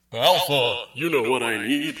Alpha, you know what I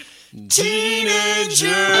need.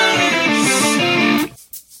 Teenagers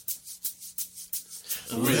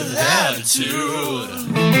with attitude.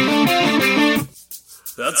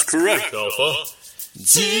 That's correct, Alpha.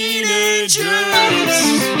 Teenagers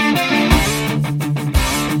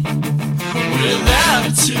with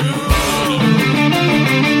attitude.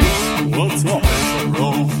 What's up,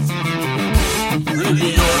 bro? Bring me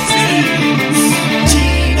your teens.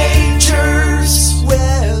 Teenagers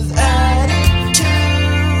with attitude,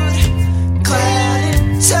 clad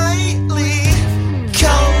in tightly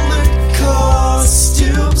colored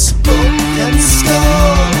costumes, book and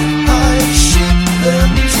skull. I ship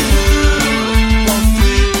them to while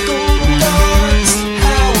fecal guards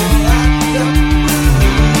howl at the moon.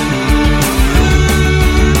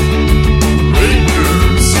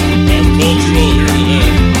 Rangers, I'm cultural here today.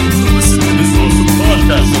 Listen to this awesome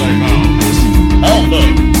podcast that I found. Alpha,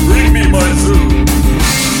 bring me my zoo.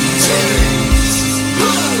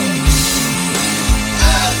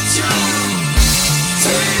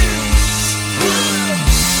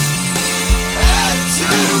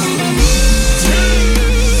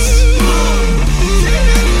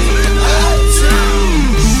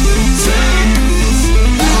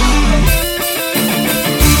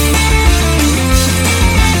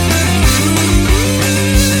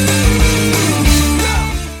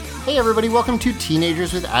 Hey everybody, welcome to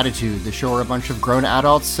Teenagers with Attitude, the show where a bunch of grown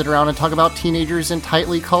adults sit around and talk about teenagers in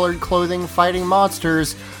tightly colored clothing fighting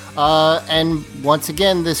monsters. And once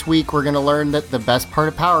again this week we're going to learn that the best part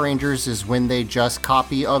of Power Rangers is when they just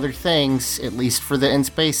copy other things, at least for the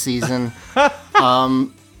in-space season.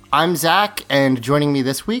 I'm Zach, and joining me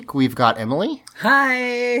this week we've got Emily.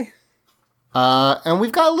 Hi. And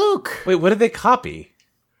we've got Luke. Wait, what did they copy?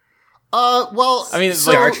 Well, I mean, it's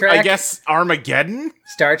so- like, Star Trek? I guess Armageddon?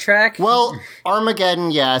 Star Trek? Well,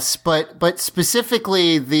 Armageddon, yes, but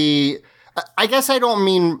specifically I guess I don't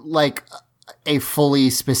mean like a fully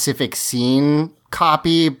specific scene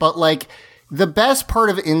copy, but like the best part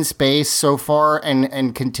of In Space so far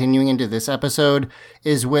and continuing into this episode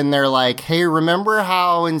is when they're like, hey, remember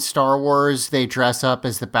how in Star Wars they dress up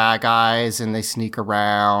as the bad guys and they sneak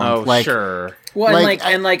around? Oh, like, sure. well, like,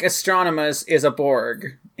 and Astronomus is a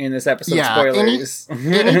Borg in this episode. Yeah, Spoilers.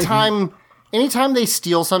 anytime they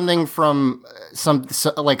steal something from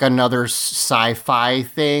like another sci-fi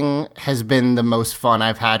thing has been the most fun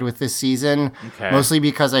I've had with this season. Okay. Mostly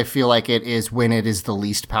because I feel like it is when it is the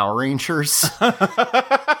least Power Rangers.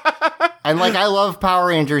 And like I love Power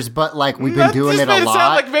Rangers, but like we've been doing it a Sound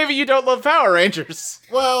lot. like maybe you don't love Power Rangers.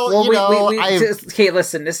 Well, you know, okay,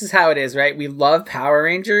 listen, this is how it is, right? We love Power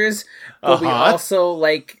Rangers, but we also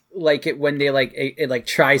like it when they it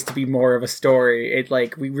tries to be more of a story. It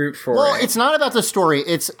like we root for Well, it. it's not about the story.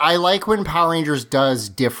 I like when Power Rangers does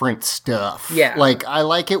different stuff. Yeah. Like, I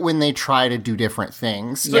like it when they try to do different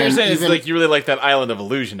things. So you're And saying even- it's like you really like that Island of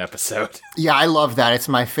Illusion episode. Yeah, I love that. It's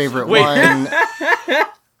my favorite Wait. one.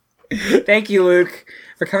 Thank you, Luke,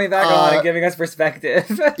 for coming back on and giving us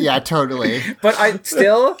perspective. Yeah, totally. But I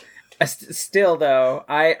still though,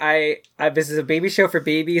 I this is a baby show for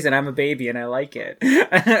babies, and I'm a baby, and I like it.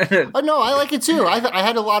 Oh, no, I like it too. I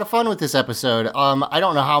had a lot of fun with this episode. I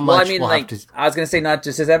don't know how much Well, I mean, we'll like have to... I was gonna say not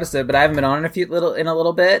just this episode, but I haven't been on in a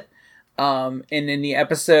little bit. And in the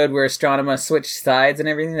episode where Astronema switched sides and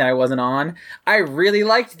everything that I wasn't on, I really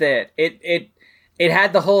liked that. It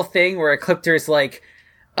had the whole thing where Ecliptor's like,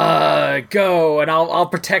 go and I'll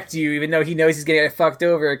protect you, even though he knows he's gonna get fucked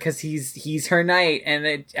over because he's her knight,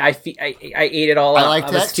 and I ate it all up. I liked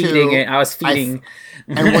I was that feeding too. it. I was feeding.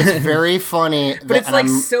 And what's very funny... But it's like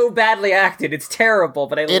so badly acted. It's terrible,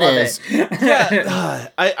 but I love is. it. Yeah,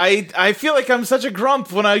 I feel like I'm such a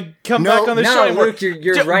grump when I come back on the no, show. anymore. Luke,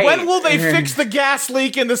 you're right. When will they fix the gas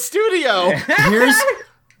leak in the studio?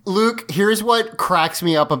 Here's what cracks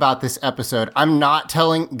me up about this episode. I'm not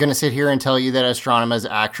gonna sit here and tell you that Astronema's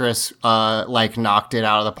actress like knocked it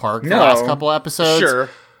out of the park the last couple episodes. Sure.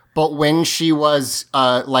 But when she was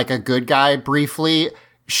like a good guy briefly,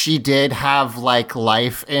 she did have like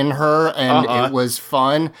life in her, and it was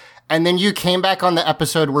fun. And then you came back on the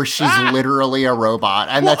episode where she's literally a robot,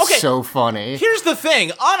 and Well, that's okay. so funny. Here's the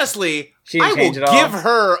thing. Honestly, She didn't I will change it all. give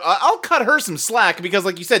her... I'll cut her some slack because,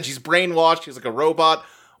 like you said, she's brainwashed. She's like a robot.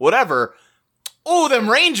 Whatever. Oh, them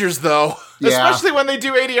Rangers, though. Yeah. Especially when they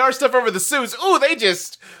do ADR stuff over the suits. Oh, they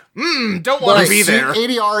just... don't want to be there.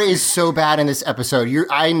 ADR is so bad in this episode.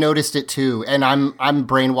 I noticed it too, and I'm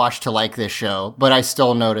brainwashed to like this show, but I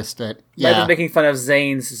still noticed it. I've Yeah. been making fun of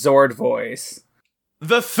Zane's Zord voice.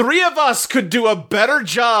 The three of us could do a better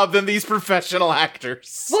job than these professional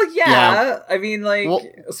actors. Well, yeah. I mean, like, Well,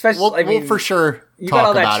 especially. I mean, for sure. You talk got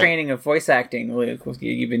all that about it. training of voice acting, Luke.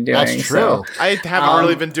 You've been doing. That's true. So. I haven't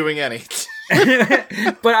really been doing any.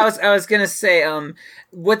 But I was gonna say,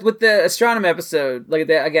 with the astronomy episode, like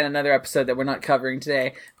again another episode that we're not covering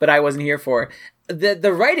today, but I wasn't here for.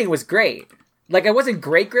 The writing was great. Like it wasn't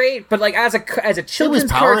great, but like as a children's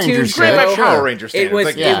Power cartoon Rangers show, shit. Right by Power Ranger it standards. was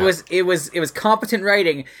Like, yeah. it was competent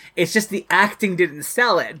writing. It's just the acting didn't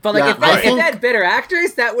sell it. But like Yeah, if that I think- had better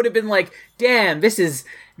actors, that would have been like, damn, this is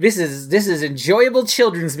enjoyable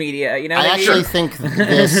children's media. You know, what I I mean? actually think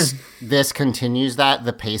this continues that.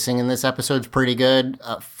 The pacing in this episode's pretty good.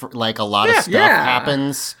 Like a lot of stuff Yeah.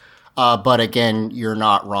 happens. But again, you're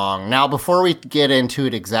not wrong. Now, before we get into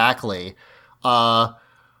it exactly,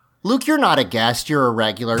 Luke, you're not a guest. You're a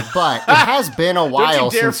regular, but it has been a while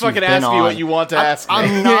Don't you dare since you've fucking been ask on. me what you want to ask me.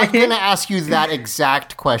 I'm not going to ask you that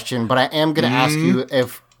exact question, but I am going to ask you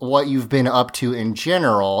if what you've been up to in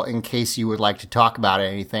general, in case you would like to talk about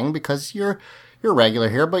anything, because you're regular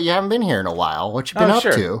here, but you haven't been here in a while. What you been up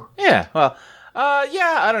to? Yeah, well,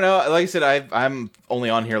 yeah, I don't know. Like I said, I'm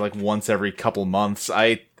only on here like once every couple months.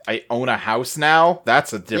 I own a house now.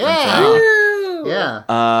 That's a different Yeah. thing. Woo! Yeah.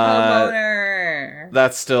 Homeowner.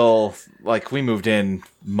 That's still, like, we moved in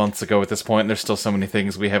months ago at this point, and there's still so many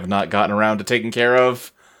things we have not gotten around to taking care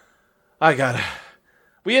of.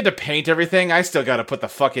 We had to paint everything. I still gotta put the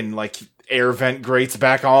fucking, like, air vent grates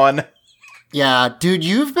back on. Yeah, dude,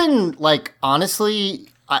 you've been, like, honestly,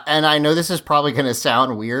 and I know this is probably going to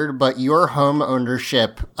sound weird, but your home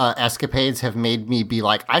ownership escapades have made me be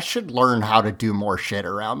like, I should learn how to do more shit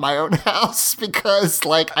around my own house because,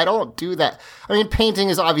 like, I don't do that. I mean, painting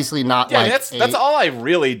is obviously not Yeah, like that's all I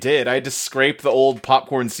really did. I just scraped the old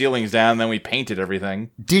popcorn ceilings down, and then we painted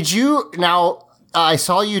everything. Did you now? I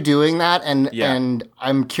saw you doing that, and Yeah. and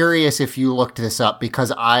I'm curious if you looked this up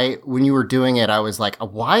because when you were doing it, I was like,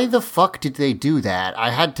 why the fuck did they do that? I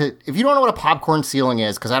had to. If you don't know what a popcorn ceiling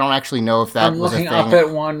is, because I don't actually know if that I'm was a looking thing. up at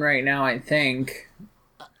one right now. I think.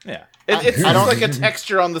 Yeah. It's I don't- like a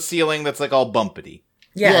texture on the ceiling that's, like, all bumpity.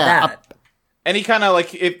 Yeah, Yeah, that. Any kind of,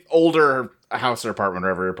 like, older house or apartment or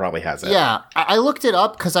whatever probably has it. Yeah, I looked it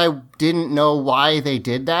up because I didn't know why they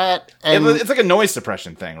did that. And It's like a noise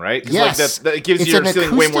suppression thing, right? 'Cause, Yes. like, that it gives It's your an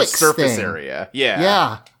ceiling way more acoustics surface thing. area. Yeah.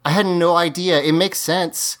 yeah, I had no idea. It makes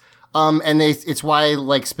sense. And it's why,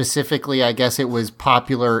 like, specifically, I guess it was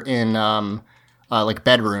popular in like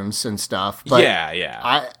bedrooms and stuff. But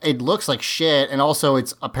Yeah. it looks like shit, and also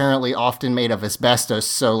it's apparently often made of asbestos.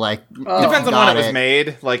 So, like, Depends on when it was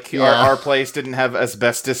made. Like, Yeah. our place didn't have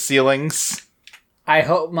asbestos ceilings. I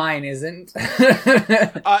hope mine isn't.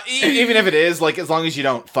 Even if it is, like, as long as you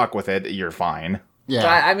don't fuck with it, you're fine. Yeah,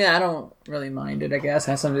 I mean, I don't really mind it. I guess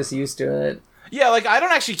I'm just used to it. Yeah, like, I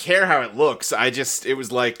don't actually care how it looks. It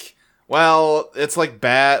was like, well, it's, like,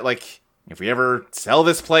 bad. Like, if we ever sell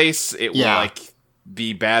this place, it Yeah. will, like,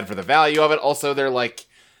 be bad for the value of it. Also, they're, like,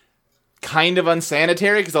 kind of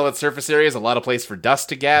unsanitary because all that surface area is a lot of place for dust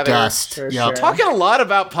to gather. dust. For Yep. sure. Talking a lot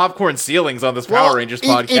about popcorn ceilings on this Well, Power Rangers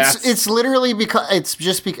podcast. It's literally because it's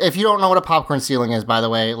just because if you don't know what a popcorn ceiling is, by the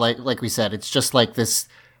way, like we said, it's just like this.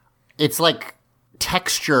 It's like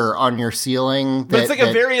texture on your ceiling. But it's like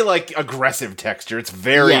a very, like, aggressive texture. It's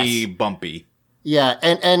very Yes. bumpy. yeah,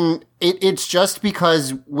 and it's just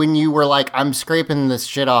because when you were like, I'm scraping this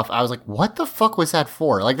shit off, I was like, what the fuck was that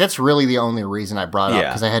for? Like, that's really the only reason I brought it up Yeah.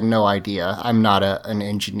 because I had no idea. I'm not an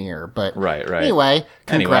engineer, but Right. Anyway,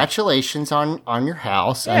 congratulations on your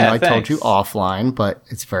house. I Yeah, know I told thanks. you offline, but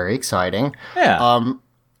it's very exciting. Yeah.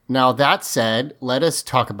 Now, that said, let us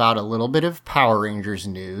talk about a little bit of Power Rangers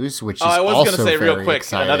news, which is I was also going to say real very quick,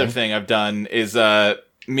 exciting. another thing I've done is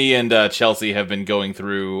me and Chelsea have been going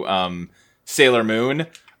through Sailor Moon,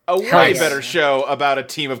 a way yes. better show about a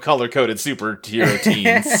team of color-coded superhero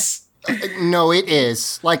teens. No, it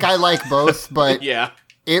is. Like, I like both, but Yeah.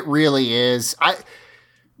 it really is.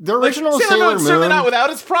 The Like, original Sailor Sailor Moon's certainly Moon... not without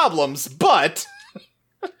its problems, but...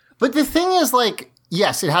 But the thing is, like,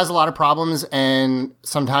 yes, it has a lot of problems, and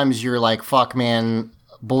sometimes you're like, fuck, man,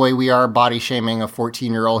 boy, we are body shaming a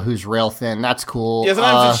 14-year-old who's rail thin. That's cool. Yeah,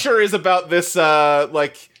 sometimes it sure is about this,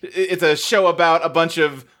 it's a show about a bunch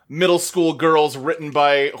of middle school girls written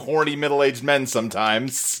by horny middle-aged men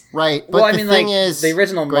sometimes. Right. But Well, I the mean, thing like, is... the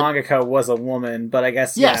original Go ahead. mangaka was a woman, but I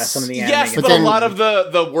guess, Yes. yeah, some of the anime. Yes, But but then- a lot of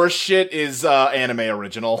the worst shit is anime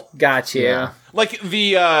original. Got you. Yeah. Like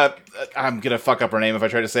the I'm gonna fuck up her name if I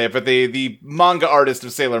try to say it, but the manga artist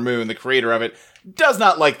of Sailor Moon, the creator of it, does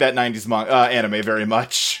not like that 90s anime very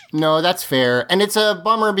much. No, that's fair. And it's a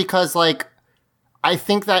bummer because, like, I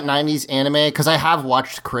think that 90s anime, because I have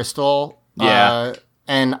watched Crystal. Yeah.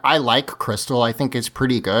 And I like Crystal. I think it's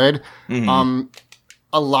pretty good. Mm-hmm.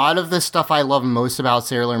 a lot of the stuff I love most about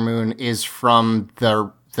Sailor Moon is from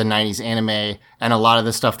the 90s anime, and a lot of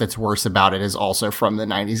the stuff that's worse about it is also from the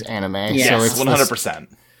 90s anime. Yes, so it's 100%.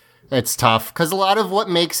 It's tough because a lot of what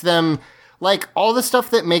makes them, like, all the stuff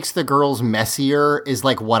that makes the girls messier is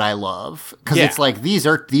like what I love, because it's like these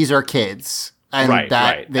are kids, and Right.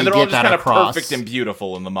 they And they're get all just that kind of across. perfect and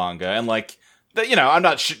beautiful in the manga, and like, I'm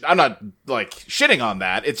not like shitting on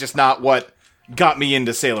that. It's just not what got me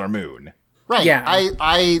into Sailor Moon. Right.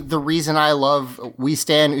 Yeah. The reason I love We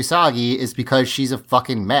Stan Usagi is because she's a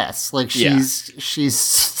fucking mess. Like, she's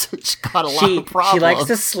got a lot of problems. She likes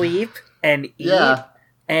to sleep and eat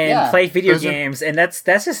and play video games, and that's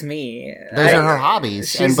just me. Those are her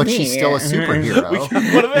hobbies, but she's still a superhero.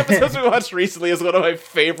 One of the episodes we watched recently is one of my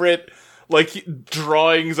favorite, like,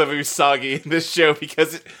 drawings of Usagi in this show,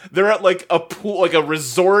 because they're at, like, a pool, like a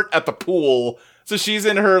resort at the pool. So she's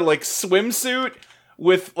in her, like, swimsuit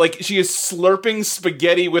with, like, she is slurping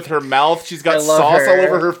spaghetti with her mouth. She's got sauce all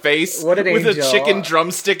over her face. What an with angel. a chicken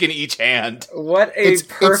drumstick in each hand. What a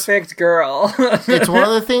perfect girl. It's one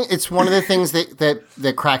of the things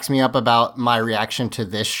that cracks me up about my reaction to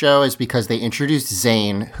this show is because they introduced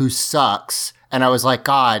Zane, who sucks, and I was like,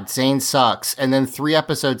 God, Zane sucks. And then 3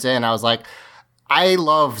 episodes in, I was like, I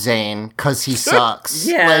love Zane because he sucks.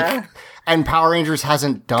 Yeah. And Power Rangers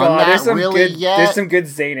hasn't done that really yet. There's some good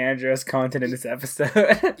Zane Andros content in this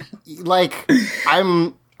episode. Like,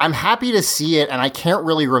 I'm happy to see it, and I can't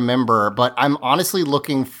really remember, but I'm honestly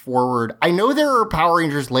looking forward. I know there are Power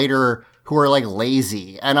Rangers later who are, like,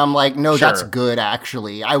 lazy, and I'm like, no, that's good,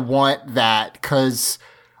 actually. I want that, because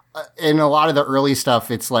in a lot of the early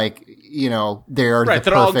stuff, it's like, they're the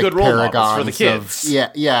they're all perfect good role models paragons for the kids.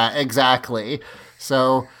 Yeah, exactly.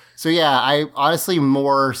 So yeah, I honestly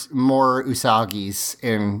more Usagi's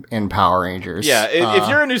in Power Rangers. Yeah, if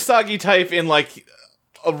you're an Usagi type in, like,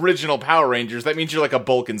 original Power Rangers, that means you're like a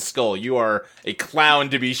Bulk and Skull. You are a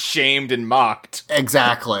clown to be shamed and mocked.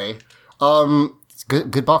 Exactly.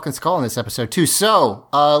 Good Bulk and Skull in this episode too. So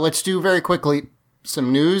let's do very quickly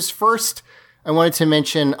some news first. I wanted to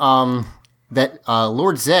mention that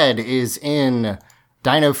Lord Zed is in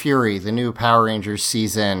Dino Fury, the new Power Rangers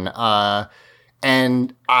season.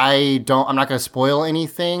 And I'm not going to spoil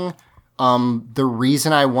anything. The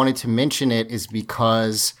reason I wanted to mention it is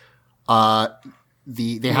because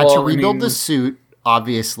they had to rebuild the suit,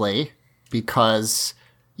 obviously, because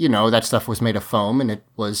that stuff was made of foam and it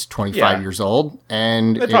was 25 years old,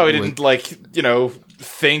 and they probably didn't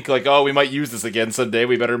think like, oh, we might use this again someday.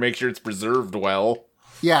 We better make sure it's preserved well.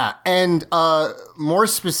 Yeah, and more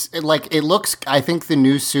specific, like, it looks, I think the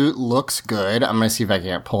new suit looks good. I'm going to see if I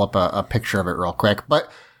can pull up a picture of it real quick.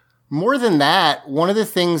 But more than that, one of the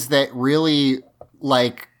things that really,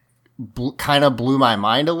 like, kind of blew my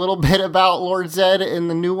mind a little bit about Lord Zed in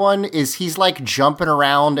the new one is he's, like, jumping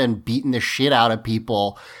around and beating the shit out of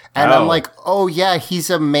people. And I'm like, oh, yeah,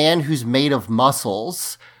 he's a man who's made of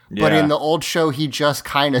muscles. Yeah. But in the old show, he just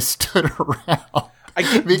kind of stood around.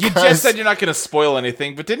 You just said you're not going to spoil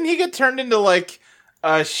anything, but didn't he get turned into, like,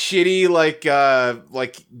 a shitty, like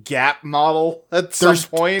Gap model at some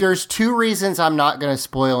point? There's 2 reasons I'm not going to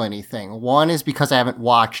spoil anything. One is because I haven't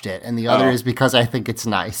watched it, and the other is because I think it's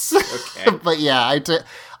nice. Okay. But yeah,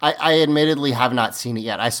 I admittedly have not seen it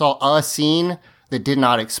yet. I saw a scene that did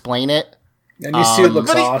not explain it. And your suit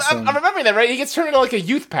looks awesome. I'm remembering that, right? He gets turned into, like, a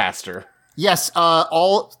youth pastor. Yes,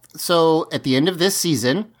 so at the end of this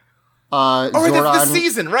season... Zordon, that's the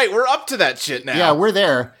season, right? We're up to that shit now. Yeah, we're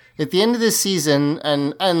there. At the end of this season,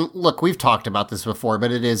 and look, we've talked about this before,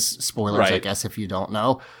 but it is spoilers, right. I guess, if you don't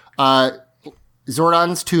know.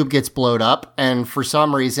 Zordon's tube gets blowed up, and for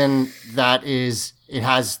some reason, it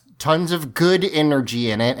has tons of good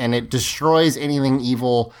energy in it, and it destroys anything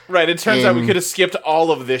evil. Right, it turns out we could have skipped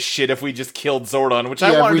all of this shit if we just killed Zordon, which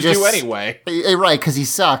I wanted to do anyway. Right, because he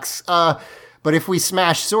sucks. But if we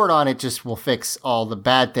smash Zordon, it just will fix all the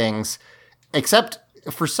bad things. Except,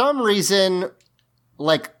 for some reason,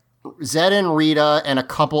 like, Zed and Rita and a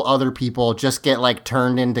couple other people just get, like,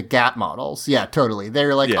 turned into Gap models. Yeah, totally.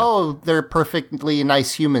 They're like, oh, they're perfectly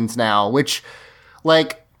nice humans now. Which,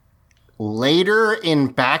 like, later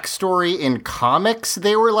in backstory in comics,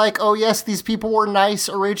 they were like, oh, yes, these people were nice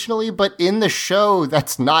originally. But in the show,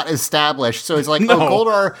 that's not established. So it's like,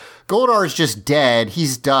 oh, Goldar is just dead.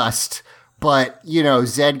 He's dust. But,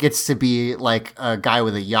 Zed gets to be, like, a guy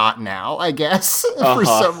with a yacht now, I guess, for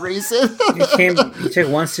some reason. He took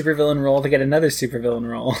one supervillain role to get another supervillain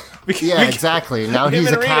role. Yeah, exactly. Now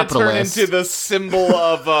he's a capitalist. Turn into the symbol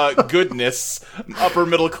of goodness, upper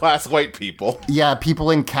middle class white people. Yeah, people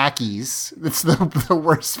in khakis. It's the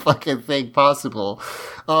worst fucking thing possible.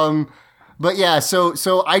 But yeah, so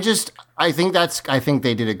I think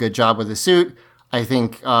they did a good job with the suit. I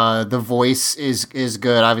think the voice is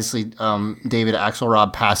good. Obviously, David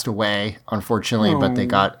Axelrod passed away, unfortunately, but they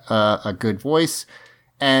got a good voice.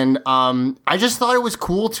 And I just thought it was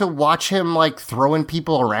cool to watch him like throwing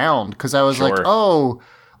people around, because I was like, oh,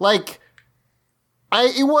 like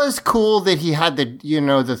it was cool that he had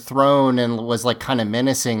the throne and was like kind of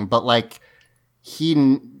menacing, but like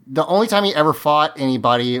the only time he ever fought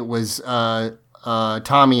anybody was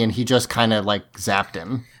Tommy, and he just kind of like zapped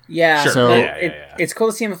him. Yeah, Sure. so Yeah. it's cool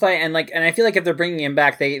to see him fight, and I feel like if they're bringing him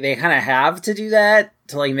back, they kind of have to do that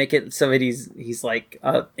to like make it so that he's like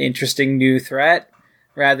a interesting new threat,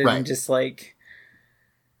 rather than Right. just like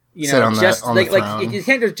Sit on just the like throne. you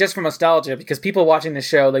can't do it just for nostalgia, because people watching the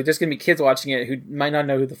show, like there's gonna be kids watching it who might not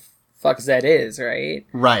know who the fuck Zed is, right?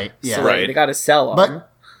 Right. Yeah. So Right. they got to sell them.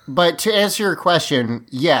 But to answer your question,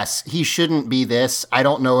 yes, he shouldn't be this. I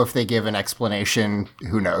don't know if they give an explanation.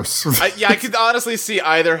 Who knows? I could honestly see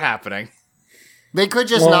either happening. They could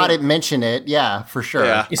just Well- not mention it. Yeah, for sure.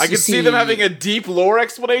 Yeah, You I could see them having a deep lore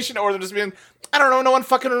explanation, or they're just being, I don't know, no one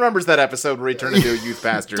fucking remembers that episode where he turned into a youth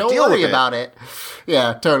pastor. Don't Deal worry with about it.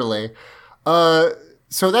 Yeah, totally.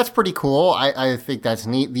 So that's pretty cool. I think that's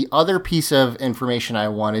neat. The other piece of information I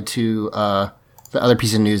wanted to, the other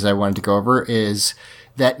piece of news I wanted to go over is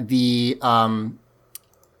that the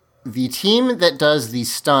team that does the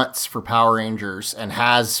stunts for Power Rangers and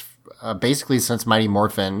has basically since Mighty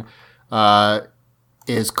Morphin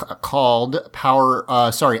is called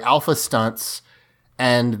Alpha Stunts,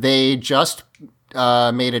 and they just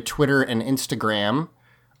made a Twitter and Instagram.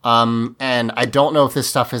 And I don't know if this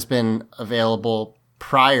stuff has been available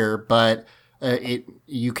prior, but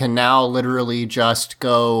you can now literally just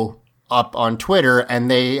go up on Twitter,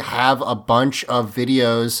 and they have a bunch of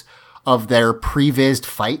videos of their prevised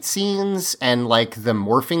fight scenes and like the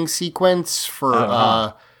morphing sequence for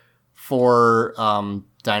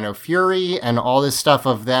Dino Fury and all this stuff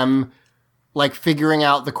of them like figuring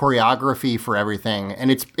out the choreography for everything.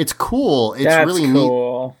 And it's cool. It's That's really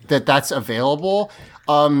cool. neat that that's available.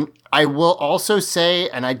 I will also say,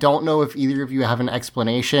 and I don't know if either of you have an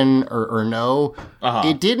explanation or no,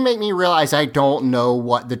 it did make me realize I don't know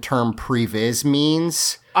what the term previs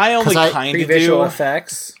means. I only 'Cause I- kind of Pre-visual do.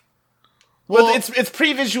 effects. Well, it's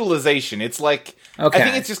pre-visualization. It's like Okay. I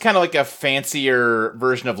think it's just kind of like a fancier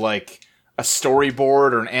version of like a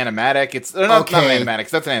storyboard or an animatic. It's not an Okay. animatic.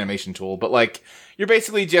 'Cause that's an animation tool, but like you're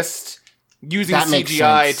basically just using That makes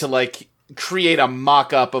CGI sense. to like create a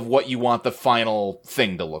mock-up of what you want the final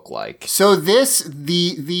thing to look like. So this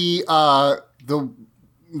the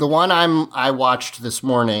one I watched this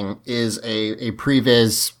morning is a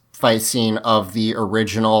previs fight scene of the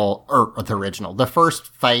first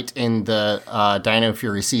fight in the Dino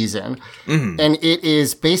Fury season, and it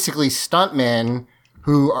is basically stuntmen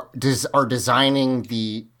who are designing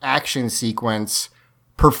the action sequence,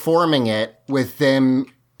 performing it with them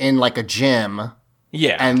in like a gym.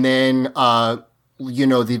 Yeah. And then,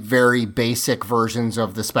 the very basic versions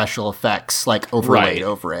of the special effects, like overlaid Right.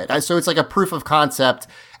 over it. So it's like a proof of concept.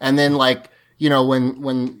 And then when you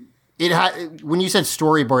said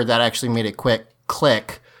storyboard, that actually made it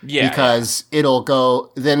click. Yeah, Because it'll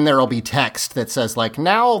go, then there'll be text that says like,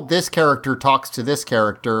 now this character talks to this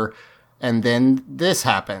character, and then this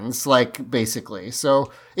happens, like basically. So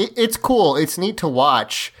it's cool. It's neat to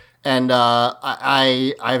watch. And,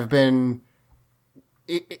 I've been,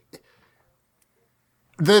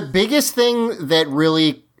 the biggest thing that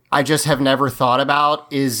really I just have never thought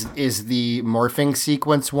about is the morphing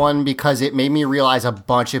sequence one, because it made me realize a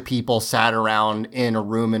bunch of people sat around in a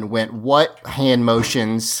room and went, what hand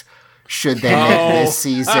motions should they make this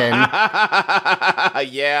season?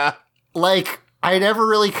 Yeah. Like, I never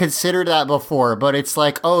really considered that before, but it's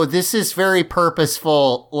like, oh, this is very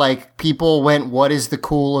purposeful. Like, people went, what is the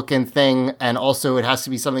cool looking thing? And also it has to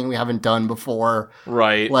be something we haven't done before.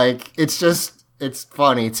 Right. Like, it's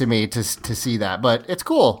funny to me to see that, but it's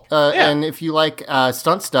cool. And if you like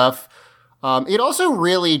stunt stuff, it also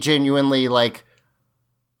really genuinely, like,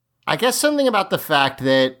 I guess something about the fact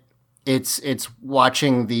that it's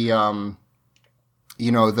watching the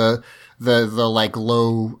the like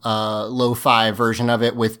lo-fi version of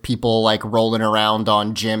it with people like rolling around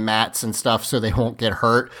on gym mats and stuff so they won't get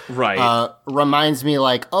hurt. Right. Reminds me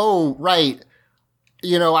like, oh, right.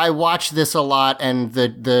 I watch this a lot, and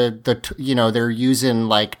they're using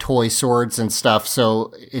like toy swords and stuff,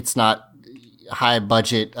 so it's not high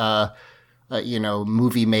budget,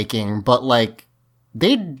 movie making, but like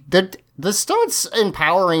the stunts in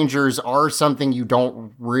Power Rangers are something you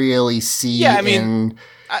don't really see. Yeah, I mean,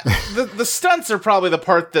 the stunts are probably the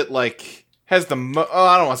part that like has the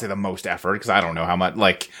I don't want to say the most effort because I don't know how much.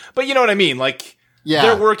 Like, but you know what I mean. Like, Yeah.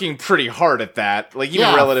 they're working pretty hard at that. Like, even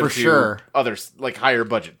Yeah, relative for to sure. other like higher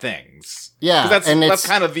budget things. Yeah, 'Cause and that's it's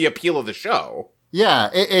kind of the appeal of the show. yeah,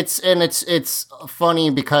 it's funny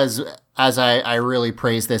because as I really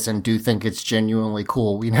praise this and do think it's genuinely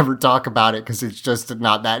cool, we never talk about it because it's just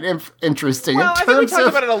not that interesting. Well, in I think we terms talked of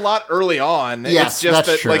about it a lot early on. Yes, it's just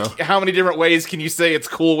that's that, like, true. how many different ways can you say it's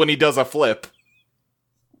cool when he does a flip?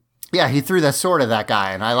 yeah, he threw the sword at that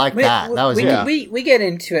guy, and I like that. That was we get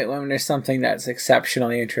into it when there's something that's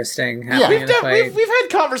exceptionally interesting happening in the fight. We've had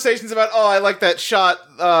conversations about, I like that shot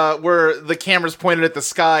where the camera's pointed at the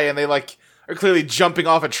sky and they, like, are clearly jumping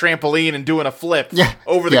off a trampoline and doing a flip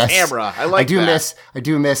over the camera. I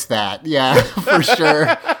do miss that. Yeah, for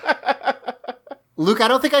sure. Luke, I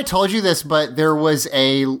don't think I told you this, but there was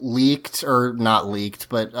a not leaked,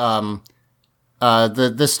 but the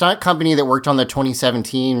stunt company that worked on the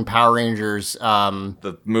 2017 Power Rangers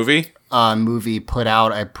the movie movie put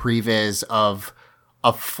out a previs of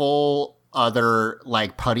a full other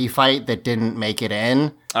like putty fight that didn't make it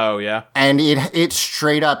in. Oh yeah, and it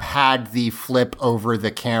straight up had the flip over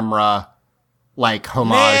the camera like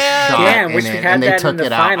homage shot Damn, in wish it, we had and they that took in the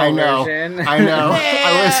it out. final I know. version. I know.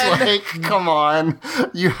 I was like, come on,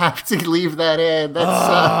 you have to leave that in.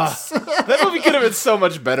 That sucks. that movie could have been so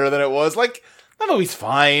much better than it was. Like, that movie's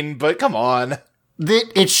fine, but come on.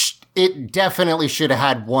 It definitely should have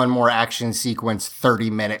had one more action sequence 30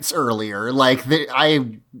 minutes earlier. Like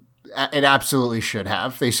it absolutely should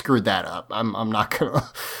have. They screwed that up. I'm not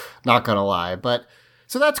gonna lie. But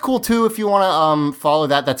so that's cool too. If you want to follow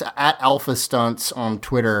that's at Alpha Stunts on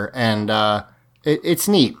Twitter, and it's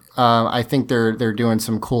neat. I think they're doing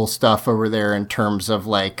some cool stuff over there in terms of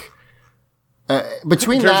like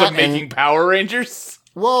between In terms that of making Power Rangers.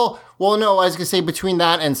 Well, no, I was going to say between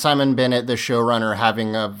that and Simon Bennett, the showrunner,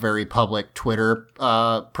 having a very public Twitter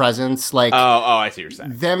presence, like... Oh, I see what you're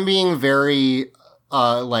saying. Them being very,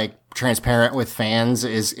 like, transparent with fans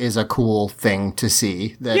is a cool thing to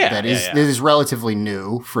see. That is relatively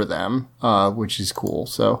new for them, which is cool,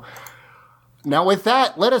 so... Now, with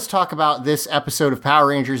that, let us talk about this episode of Power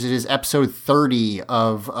Rangers. It is episode 30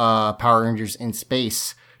 of Power Rangers in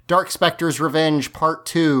Space. Dark Spectre's Revenge, Part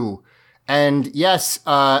 2. And yes,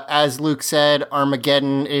 as Luke said,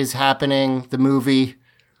 Armageddon is happening, the movie.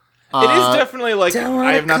 It is definitely like,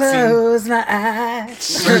 I have not close my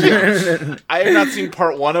eyes. I have not seen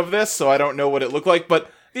part 1 of this, so I don't know what it looked like, but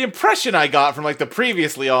the impression I got from like the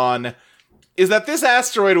previously on is that this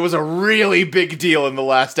asteroid was a really big deal in the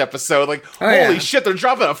last episode. Like, holy shit, they're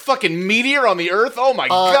dropping a fucking meteor on the Earth? Oh my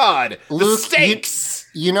god! Luke, the stakes!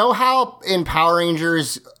 You know how in Power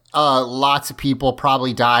Rangers... lots of people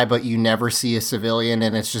probably die, but you never see a civilian,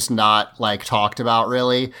 and it's just not like talked about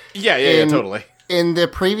really. Yeah, totally. In the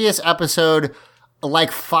previous episode,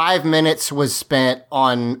 like 5 minutes was spent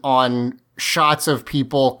on shots of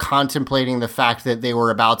people contemplating the fact that they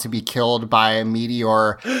were about to be killed by a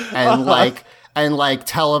meteor, and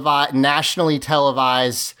nationally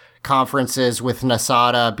televised conferences with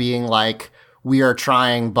Nasada being like, we are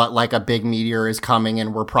trying, but like a big meteor is coming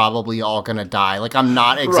and we're probably all gonna die. Like, I'm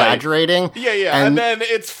not exaggerating. Right. Yeah. And then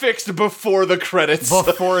it's fixed before the credits.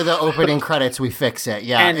 Before the opening credits, we fix it.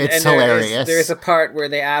 Yeah, it's and hilarious. There's a part where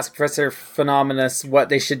they ask Professor Phenomenus what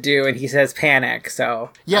they should do, and he says panic,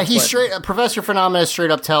 so... Yeah, Professor Phenomenus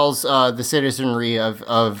straight up tells the citizenry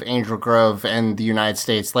of Angel Grove and the United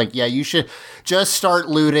States, like, yeah, you should just start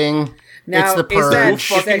looting... Now, it's the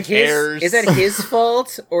purge. Is that his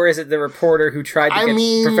fault, or is it the reporter who tried to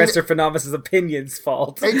get Professor Phenomenus' opinions'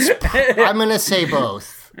 fault? I'm gonna say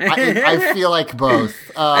both. I feel like both.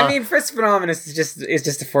 I mean, Professor Phenomenus is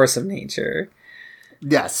just a force of nature.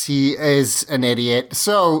 Yes, he is an idiot.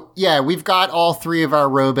 So yeah, we've got all three of our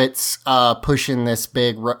robots pushing this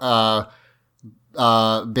big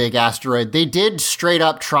asteroid. They did straight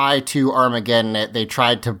up try to Armageddon it. They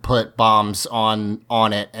tried to put bombs on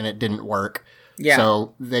it, and it didn't work. Yeah.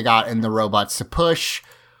 So they got in the robots to push.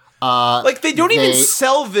 Like, they don't even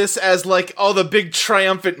sell this as, like, the big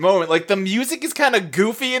triumphant moment. Like, the music is kind of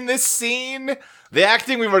goofy in this scene. The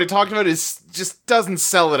acting we've already talked about just doesn't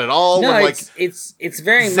sell it at all. No, when, like, it's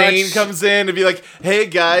very Zane much... comes in and be like, hey,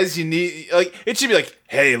 guys, you need... Like, it should be like,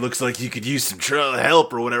 hey, it looks like you could use some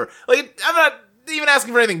help or whatever. Like, I'm not even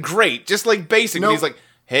asking for anything great. Just, like, basic. Nope. And he's like,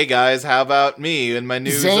 hey, guys, how about me and my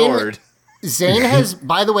new Zord? Zane has,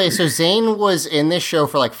 by the way, so Zane was in this show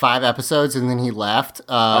for like 5 episodes, and then he left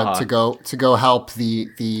to go help the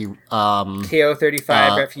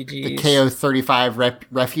KO-35 refugees. The KO-35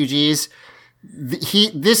 refugees.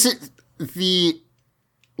 The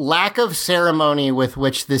lack of ceremony with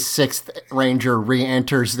which this sixth Ranger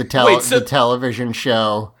re-enters the, Wait, so- the television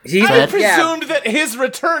show. He- I Yeah. presumed that his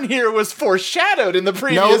return here was foreshadowed in the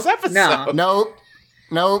previous Nope. episode. No.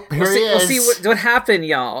 Nope, here he Well, is. see what happened,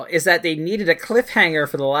 y'all, is that they needed a cliffhanger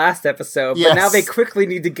for the last episode, Yes. but now they quickly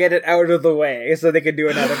need to get it out of the way so they can do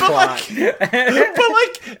another plot. But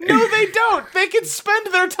like, no, they don't. They can spend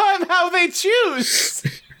their time how they choose.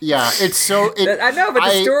 Yeah, it's so... I know, but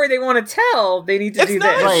the story they want to tell, they need to It's do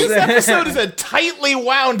not. this. Right. This episode is a tightly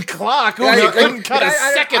wound clock. Ooh, I you know, couldn't cut a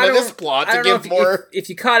I second don't- of this plot I to don't know give more. If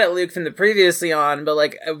you caught it, Luke, from the previously on, but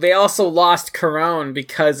like they also lost Corone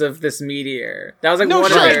because of this meteor. That was like No, one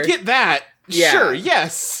sure, of I their... get that. Yeah. Sure,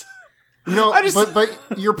 yes. No, I just- but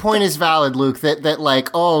your point is valid, Luke, that like,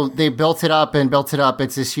 oh, they built it up,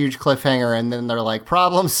 it's this huge cliffhanger, and then they're like,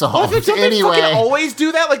 problem solved. Don't they Anyway, fucking always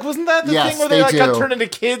do that? Like, wasn't that the Yes, thing where they they like got do. turned into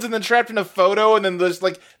kids and then trapped in a photo, and then there's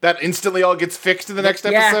like that instantly all gets fixed in the next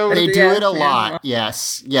Yeah. episode? they do Yeah, it a yeah. lot.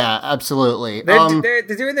 Yes. Yeah, absolutely. They're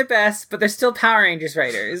doing their best, but they're still Power Rangers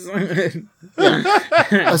writers.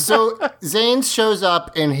 So Zane shows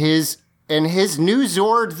up in his new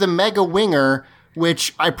Zord, the Mega Winger,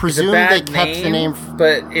 which I presume they kept the name.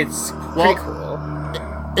 But it's Well- pretty cool.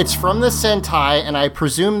 It's from the Sentai, and I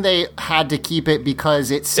presume they had to keep it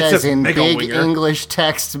because it says says in Mega big Winger. English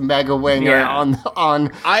text "Mega Winger" Yeah.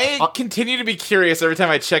 on. I continue to be curious every time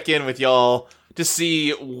I check in with y'all to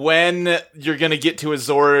see when you're gonna get to a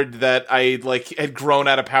Zord that I like had grown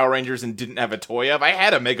out of Power Rangers and didn't have a toy of. I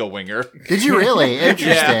had a Mega Winger. Did you really?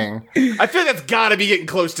 Interesting. I feel like that's gotta be getting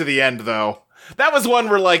close to the end though. That was one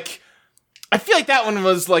where like I feel like that one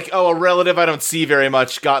was like, oh, a relative I don't see very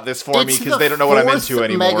much got this for me It's because the they don't know what I'm fourth into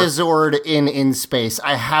anymore. Megazord in space.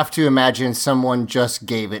 I have to imagine someone just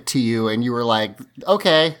gave it to you, and you were like,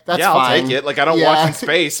 "Okay, that's yeah, fine." I'll take it. Like I don't Yeah. watch in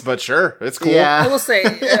space, but sure, it's cool. I Yeah. will say, I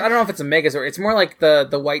don't know if it's a Megazord. It's more like the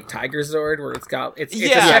White Tiger Zord, where it's it's a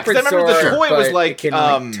Yeah, 'cause separate I remember Zord, the toy was but like, it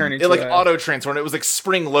can, turn into it like a... auto transformed. It was like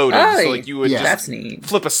spring loaded, Oh, so like you would yeah. just That's neat.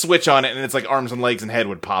 flip a switch on it, and it's like arms and legs and head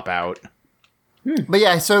would pop out. But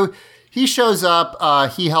yeah, so he shows up.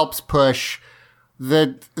 He helps push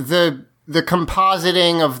the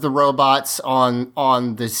compositing of the robots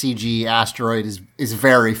on the CG asteroid is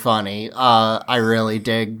very funny. I really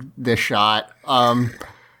dig this shot.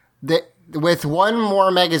 With one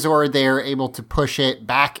more Megazord, they are able to push it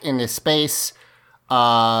back into space.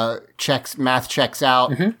 Math checks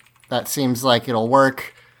out. That seems like it'll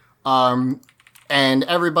work. And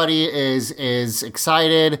everybody is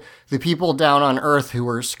excited. The people down on Earth who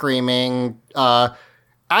were screaming,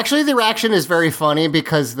 actually the reaction is very funny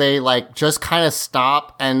because they like just kind of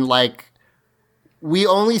stop and like we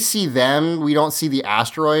only see them. We don't see the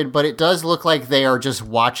asteroid, but it does look like they are just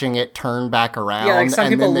watching it turn back around. Yeah, like some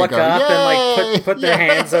and people then they look go, up and "Yay!" like put their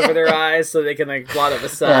hands over their eyes so they can like blot out the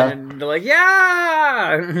sun, Yeah. and they're like,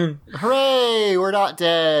 "Yeah!" Hooray, we're not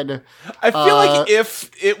dead. I feel like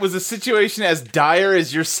if it was a situation as dire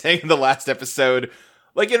as you're saying in the last episode,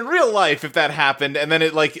 like in real life, if that happened and then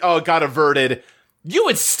it like it got averted, you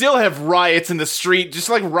would still have riots in the street, just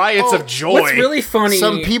like riots of joy. What's really funny?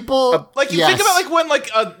 Some people Like you yes. think about like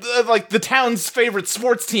when like the town's favorite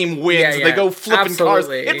sports team wins, Yeah, and they yeah, go flipping cars.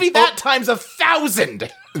 absolutely. It'd be that times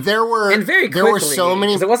 1,000. there were and very there quickly, were so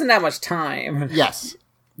many 'cause it wasn't that much time. Yes.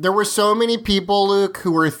 There were so many people, Luke,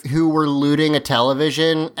 who were looting a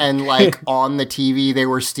television and like on the TV they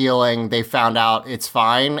were stealing. They found out it's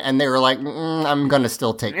fine and they were like, I'm gonna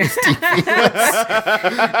still take this TV.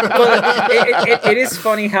 But it is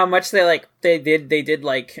funny how much they did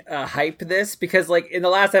hype this, because like in the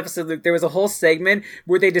last episode, Luke, there was a whole segment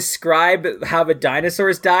where they describe how the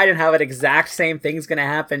dinosaurs died and how that exact same thing's gonna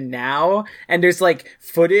happen now, and there's like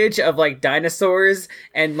footage of like dinosaurs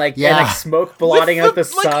and like smoke blotting out the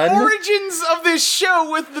sun. Like origins of this show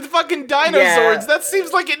with the fucking dinosaurs. Yeah. That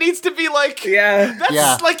seems like it needs to be like Yeah.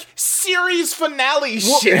 Yeah. like series finale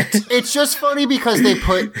shit. It's just funny because they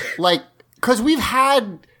put because we've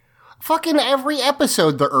had fucking every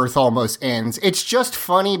episode the Earth almost ends. It's just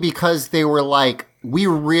funny because they were like, we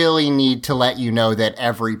really need to let you know that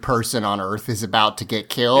every person on Earth is about to get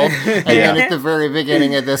killed. And then at the very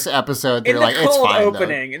beginning of this episode, they're In like, the it's cold fine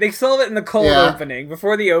opening, they solve it in the cold Yeah. opening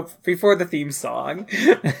before the theme song.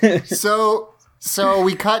 though. So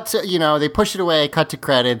we cut to, they push it away, cut to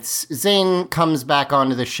credits. Zane comes back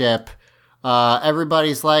onto the ship.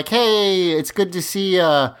 Everybody's like, hey, it's good to see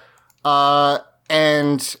you.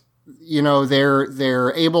 And,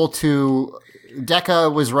 they're able to...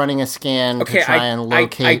 Deca was running a scan to try and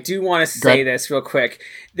locate... I do want to say this real quick.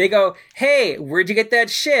 They go, hey, where'd you get that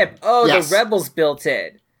ship? Oh, Yes. the rebels built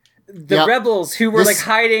it. The Yep. rebels who were like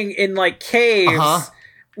hiding in like caves. Uh-huh.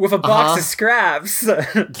 with a box of scraps.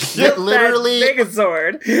 Literally, that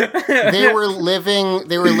Megazord. they were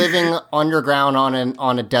living underground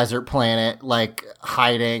on a desert planet, like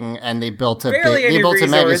hiding, and they built a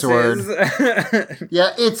Megazord.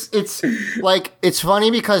 Yeah, it's like it's funny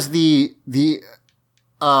because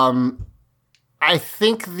I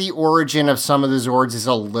think the origin of some of the Zords is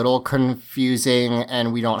a little confusing,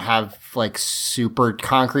 and we don't have like super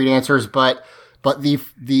concrete answers. But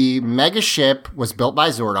the mega ship was built by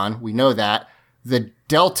Zordon. We know that. The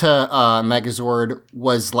Delta Megazord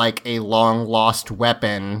was like a long lost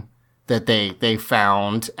weapon that they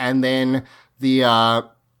found, and then the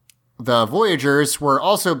Voyagers were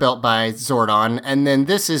also built by Zordon, and then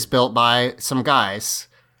this is built by some guys.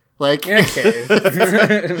 Like, Okay.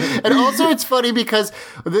 and also it's funny because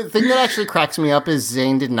the thing that actually cracks me up is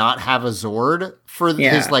Zane did not have a Zord for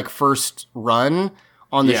his like first run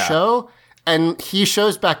on the show. And he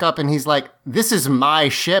shows back up and he's like, "This is my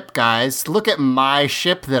ship, guys. Look at my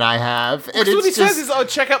ship that I have." And So what he says is, "Oh,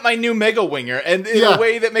 check out my new Mega Winger," and in a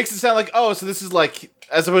way that makes it sound like, "Oh, so this is like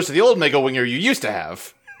as opposed to the old Mega Winger you used to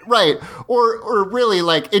have." Right. Or really,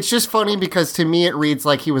 like, it's just funny because to me it reads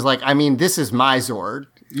like he was like, "I mean, this is my Zord.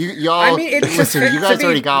 Y'all, listen, you guys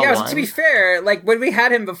already got one." To be fair, like when we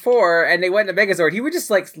had him before and they went to Megazord, he would just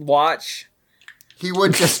like watch. He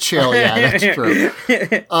would just chill. Yeah, that's true.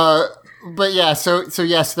 But yeah, so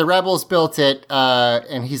yes, the rebels built it,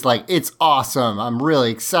 and he's like, "It's awesome. I'm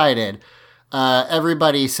really excited."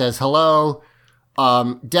 Everybody says hello.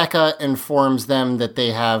 Dekka informs them that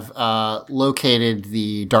they have located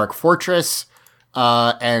the Dark Fortress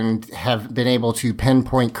and have been able to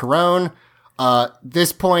pinpoint Karone.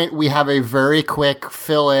 This point, we have a very quick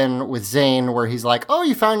fill-in with Zane where he's like, "Oh,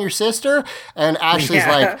 you found your sister?" And Ashley's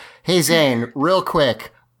like, "Hey, Zane, real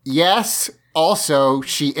quick. Yes, also,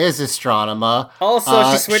 she is Astronema.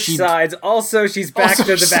 Also, she switched sides. Also, she's back to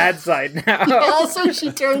the bad side now. Also,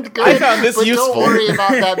 she turned good. I found this but useful. Don't worry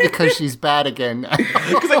about that because she's bad again.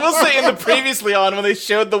 Because I will say, in the previously on, when they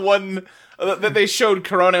showed the one that they showed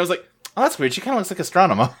Corona, I was like, "Oh, that's weird. She kind of looks like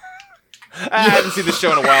Astronema." I haven't seen the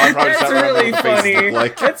show in a while. I probably just That's don't remember really what the faces funny. look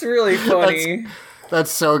like. That's really funny. That's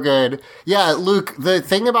so good. Yeah, Luke, the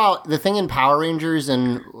thing in Power Rangers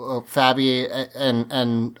and Fabi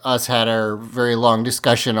and us had a very long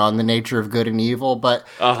discussion on the nature of good and evil, but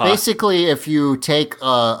basically if you take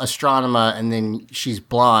Astronema and then she's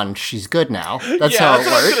blonde, she's good now. That's how it that's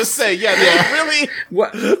what I was works. gonna say. Yeah, they really.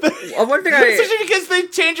 What? One thing Especially because they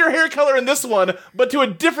change her hair color in this one, but to a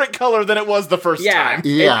different color than it was the first time.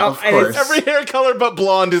 Yeah, of course. Every hair color but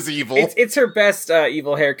blonde is evil. It's her best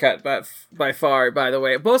evil haircut, but by far, by the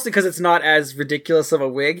way. Mostly because it's not as ridiculous of a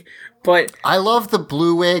wig, but I love the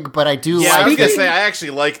blue wig, but I do I was like gonna say I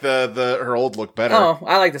actually like the her old look better. Oh,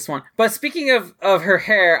 I like this one. But speaking of her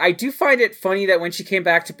hair, I do find it funny that when she came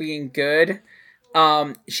back to being good,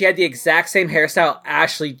 she had the exact same hairstyle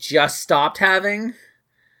Ashley just stopped having.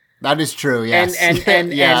 That is true, yes. And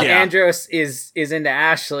Andros is into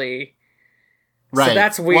Ashley. Right. So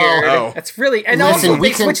that's weird. Well, That's really... And Listen, also, we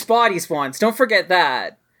they can- switched bodies once. Don't forget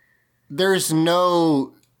that. There's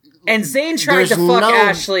no... And Zane tried to There's fuck no-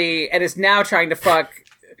 Ashley and is now trying to fuck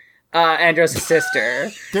Andros'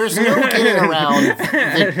 sister. There's no getting around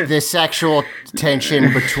the sexual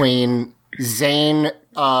tension between Zane,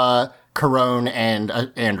 Karone, and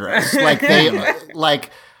Andros.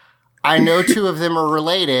 I know two of them are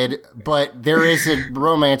related, but there is a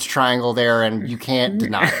romance triangle there, and you can't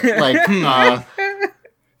deny it.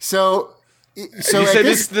 So you at said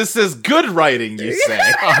this is good writing. You say.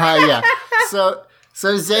 yeah.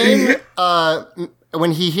 So Zane,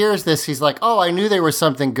 when he hears this, he's like, "Oh, I knew there was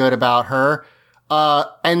something good about her."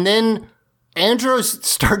 And then Andros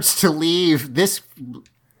starts to leave. This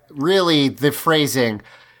really the phrasing.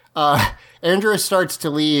 Andros starts to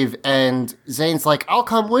leave, and Zane's like, "I'll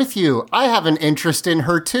come with you. I have an interest in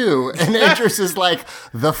her too." And Andros is like,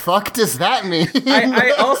 "The fuck does that mean?"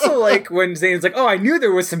 I also like when Zane's like, "Oh, I knew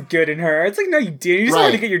there was some good in her." It's like, no, you didn't. You just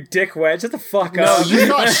wanted to get your dick wet. Shut the fuck No, up. you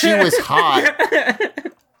thought she was hot.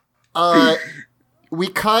 We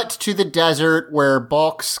cut to the desert where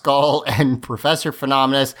Bulk, Skull, and Professor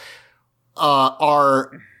Phenomenus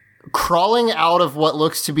are crawling out of what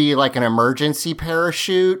looks to be like an emergency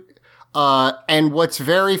parachute. And what's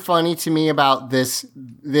very funny to me about this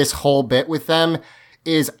whole bit with them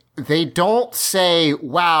is they don't say,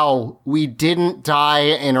 "Wow, we didn't die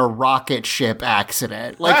in a rocket ship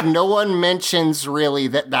accident." Like, no one mentions really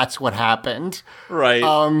that that's what happened. Right.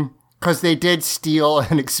 Because they did steal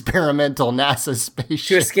an experimental NASA spaceship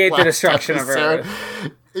To escape the last destruction of episode.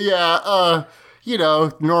 Earth. Yeah,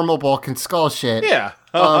 normal Bulk and Skull shit. Yeah.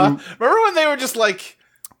 Remember when they were just like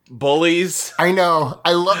bullies. I know.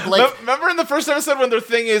 I love Remember in the first episode when their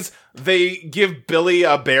thing is they give Billy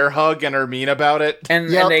a bear hug and are mean about it?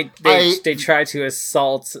 And, Yep, they try to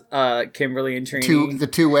assault Kimberly and Trini. the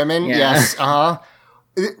two women. Yeah. Yes.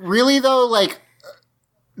 Really though, like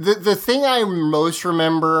the thing I most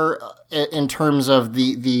remember in terms of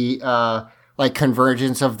the like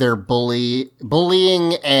convergence of their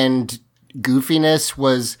bullying and goofiness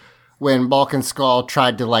was when Bulk and Skull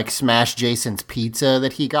tried to like smash Jason's pizza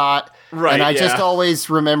that he got. Right. And I yeah. just always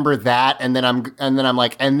remember that, and then I'm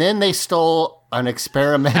like, and then they stole an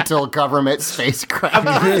experimental government spacecraft. I'm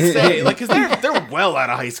about to say, like, because they're well out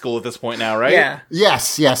of high school at this point now, right? Yeah.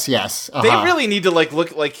 Yes. They really need to like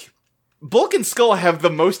look like Bulk and Skull have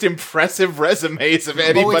the most impressive resumes of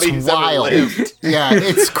anybody who's ever lived. Yeah,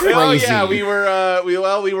 it's crazy. Oh yeah, we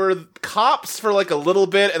were cops for like a little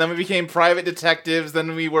bit, and then we became private detectives.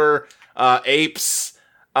 Then we were apes,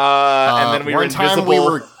 and then we were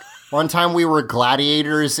invisible. One time we were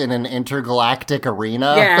gladiators in an intergalactic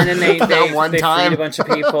arena. Yeah, and then they one they time freed a bunch of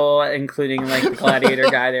people, including like the gladiator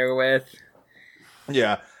guy they were with.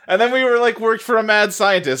 Yeah. And then we were like worked for a mad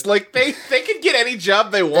scientist. Like they could get any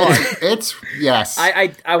job they want. It's yes.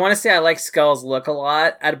 I want to say I like Skull's look a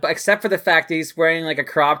lot, except for the fact that he's wearing like a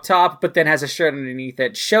crop top, but then has a shirt underneath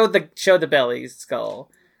it. Show the belly, Skull.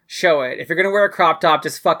 Show it. If you're gonna wear a crop top,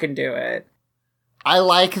 just fucking do it. I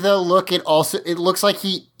like the look. It looks like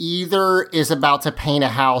he either is about to paint a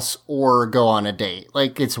house or go on a date.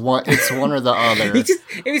 Like it's one or the other. If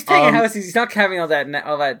he's painting a house, he's not having all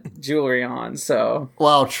that jewelry on. So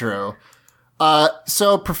well, true.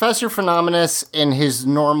 So Professor Phenomenus, in his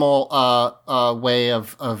normal way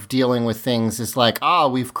of dealing with things, is like,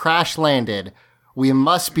 we've crash landed. We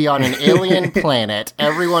must be on an alien planet.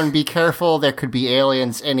 Everyone be careful. There could be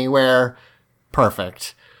aliens anywhere.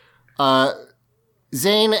 Perfect.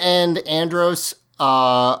 Zane and Andros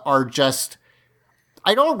are just...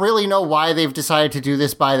 I don't really know why they've decided to do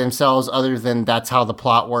this by themselves, other than that's how the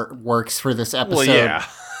plot works for this episode. Well, yeah.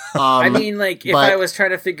 I mean, like, if but- I was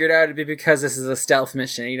trying to figure it out, it'd be because this is a stealth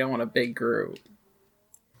mission. You don't want a big group.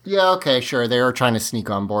 Yeah, okay, sure. They are trying to sneak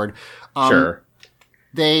on board. Sure.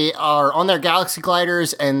 They are on their galaxy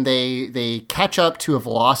gliders, and they catch up to a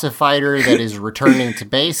Velocifighter that is returning to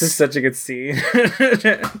base. This is such a good scene.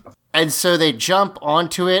 And so they jump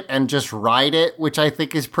onto it and just ride it, which I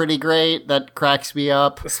think is pretty great. That cracks me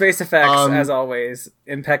up. Space effects, as always,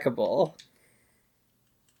 impeccable.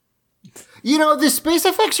 You know, the space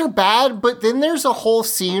effects are bad, but then there's a whole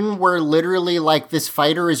scene where literally, like, this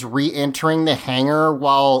fighter is re-entering the hangar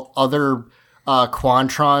while other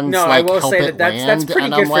Quantrons, No, like, I will help say it that's land. pretty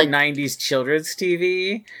And good I'm for like, 90s children's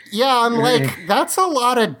TV. yeah, I'm like, that's a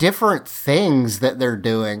lot of different things that they're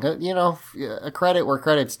doing. You know, a credit where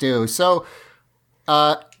credit's due. So,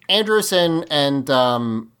 Andros and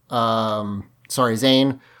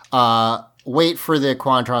Zane, wait for the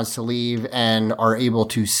Quantrons to leave and are able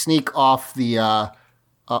to sneak off the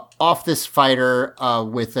off this fighter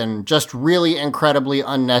with an just really incredibly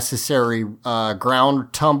unnecessary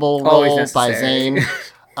ground tumble Always roll by necessary.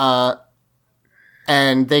 Zane.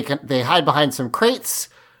 And they hide behind some crates.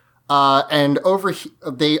 And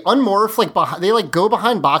they unmorph, they go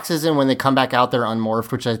behind boxes, and when they come back out, they're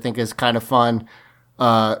unmorphed, which I think is kind of fun.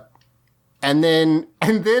 And then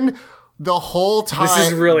the whole time, This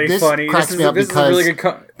is really funny. cracks This me up is a really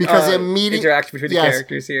good immediately interaction between the yes.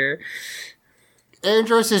 characters here.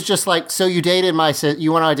 Andros is just like, so you dated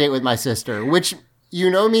you went on a date with my sister, which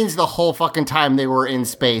means the whole fucking time they were in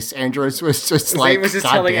space. Andros was just like, Zane was just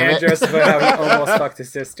God telling damn it. Andros about how he almost fucked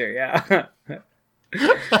his sister. Yeah.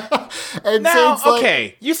 And Now, Zane's like,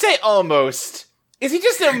 okay, you say almost. Is he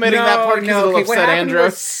just omitting that part because it'll what upset happened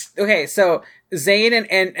Andros? was- so Zane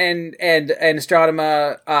and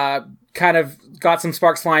Astronema kind of got some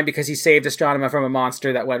sparks flying because he saved Astronema from a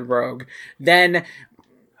monster that went rogue. Then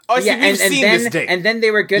Oh, so you've seen this date. and then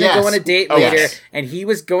they were going to Yes. go on a date Oh, later, yes. and he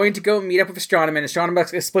was going to go meet up with Astronema, and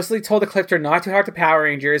Astronema explicitly told Ecliptor not to talk to Power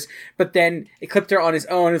Rangers, but then Ecliptor on his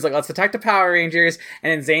own is like, let's attack the Power Rangers,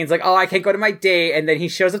 and then Zane's like, oh, I can't go to my date, and then he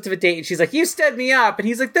shows up to the date, and she's like, you stood me up, and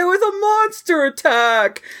he's like, there was a monster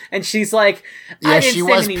attack, and she's like, I Yeah, didn't she send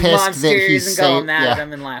was any pissed that he monsters, and go saved- mad yeah. at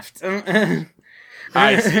him and left.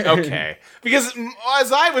 I see. Okay. Because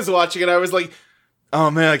as I was watching it, I was like, oh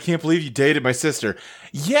man, I can't believe you dated my sister.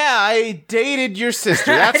 Yeah, I dated your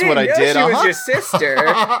sister. That's what I didn't know did. She was Uh-huh. your sister.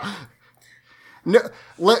 No,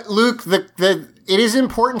 Luke, it is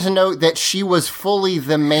important to note that she was fully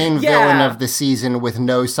the main villain of the season with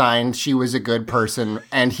no sign she was a good person,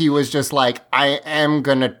 and he was just like, I am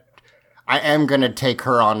gonna I am gonna take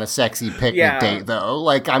her on a sexy picnic Yeah. date, though.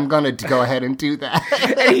 Like, I'm gonna go ahead and do that.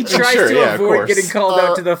 And he tries Sure, to yeah, of avoid course. getting called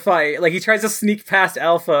out to the fight. Like, he tries to sneak past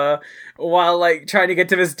Alpha while, like, trying to get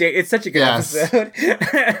to this date. It's such a good Yes.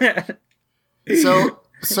 episode.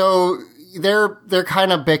 So they're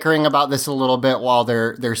kind of bickering about this a little bit while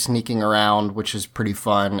they're sneaking around, which is pretty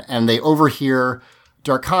fun. And they overhear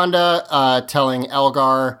Darkonda telling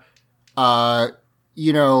Elgar, hey,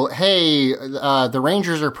 the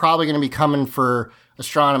Rangers are probably going to be coming for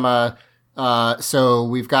Astronema, so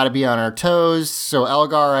we've got to be on our toes. So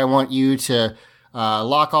Elgar, I want you to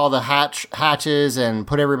lock all the hatches and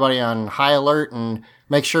put everybody on high alert and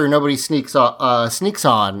make sure nobody sneaks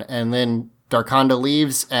on. And then Darkonda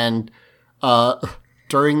leaves, and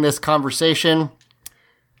during this conversation,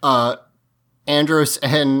 Andros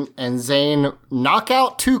and Zane knock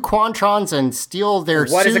out 2 Quantrons and steal their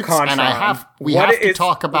What is suits. a Quantron? And we have to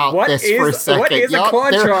talk about this for a second. What is a Yup,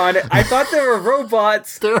 Quantron? I thought they were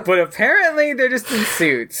robots, They're- but apparently they're just in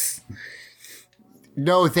suits.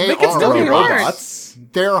 No, they They can are still be robots. robots.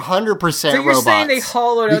 They're 100% So you're robots. saying they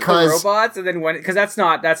hollowed out the because robots and then because that's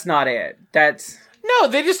not it. That's No,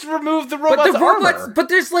 they just removed the but robot's the robots. armor. But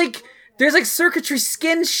there's like circuitry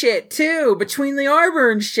skin shit too between the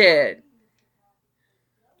armor and shit.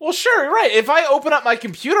 Well, sure, right. If I open up my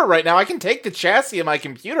computer right now, I can take the chassis of my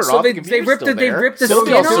computer So off. they The computer's ripped still the there. skin Still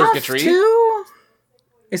off circuitry. too.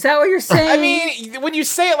 Is that what you're saying? I mean, when you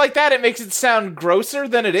say it like that, it makes it sound grosser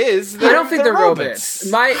than it is. I don't think they're robots.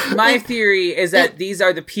 My theory is that these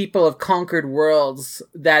are the people of conquered worlds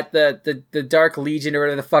that the Dark Legion or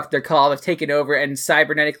whatever the fuck they're called have taken over and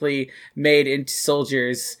cybernetically made into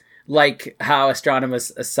soldiers, like how Astronema's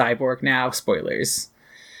a cyborg now. Spoilers.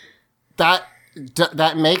 that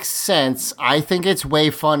makes sense. I think it's way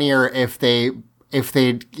funnier if they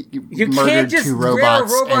You murdered can't just 2 wear a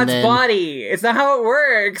robots robot's and then body. It's not how it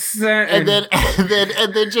works. and then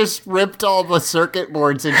just ripped all the circuit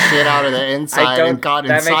boards and shit out of the inside and got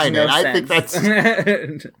that inside makes no it. I think that's.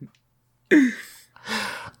 sense.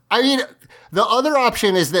 I mean, the other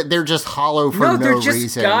option is that they're just hollow for No, no, they're just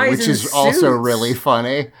reason, guys which in is also suits. really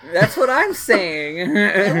funny. That's what I'm saying.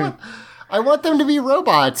 I want them to be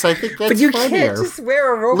robots. I think that's But you funnier. can't just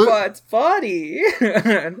wear a robot's body.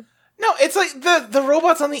 No, it's like the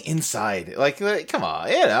robot's on the inside. Like, come on,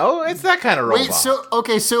 it's that kind of robot.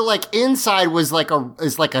 Wait, so like inside was like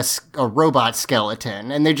a robot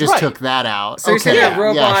skeleton, and they just Right. took that out. So you're saying that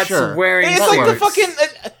robots sure. wearing It's That like the works. fucking.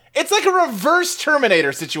 It's like a reverse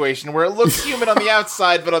Terminator situation where it looks human on the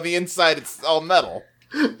outside, but on the inside it's all metal.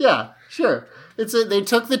 Yeah, sure. They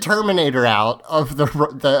took the Terminator out of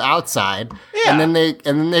the outside, Yeah. and then they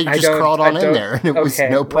just crawled on in there, and it was okay,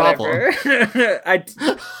 no problem. whatever.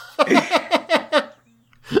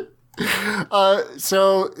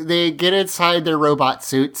 So they get inside their robot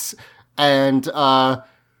suits, and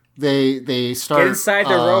they start Get inside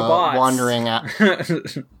their robots. wandering out.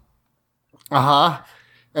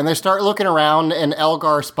 And they start looking around, and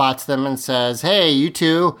Elgar spots them and says, "Hey, you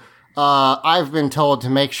two, I've been told to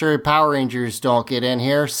make sure Power Rangers don't get in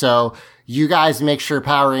here, so you guys make sure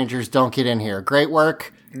Power Rangers don't get in here. Great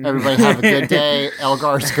work. Everybody have a good day.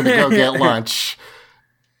 Elgar's gonna go get lunch."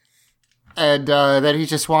 And then he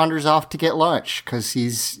just wanders off to get lunch, because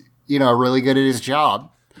he's, really good at his job.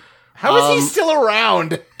 How is he still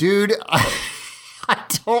around? Dude, I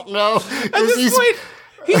don't know. At this point,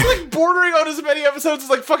 he's like bordering on as many episodes as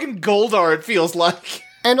like fucking Goldar, it feels like.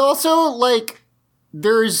 And also, like,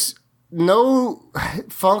 there's no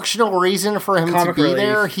functional reason for him Comic to be relief.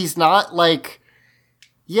 there. He's not like,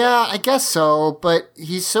 yeah, I guess so, but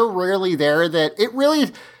he's so rarely there that it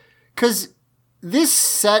really, because this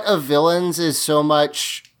set of villains is so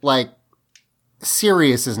much, like,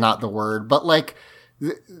 serious is not the word, but like,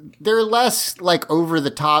 they're less like over the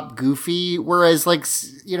top goofy, whereas like,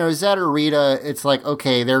 Zed or Rita, it's like,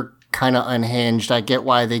 okay, they're kind of unhinged. I get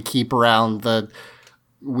why they keep around the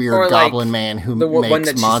weird Or, like, goblin man who the makes one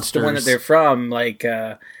that's monsters. the one that they're from, like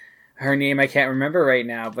her name I can't remember right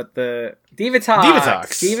now, but the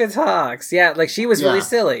Divatox. Yeah, like she was really Yeah.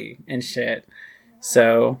 silly and shit.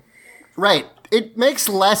 So Right. It makes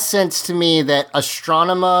less sense to me that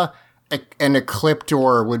Astronema and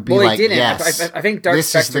Ecliptor would be well, like, they didn't. yes, I think Dark this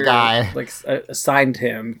Spectre is the guy. like assigned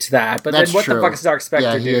him to that. But That's then what true. the fuck is Dark Spectre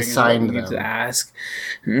Yeah, he doing? is what assigned we need them. to ask.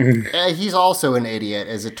 He's also an idiot,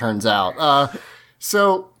 as it turns out.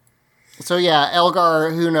 So yeah,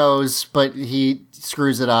 Elgar, who knows, but he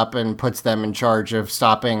screws it up and puts them in charge of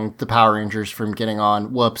stopping the Power Rangers from getting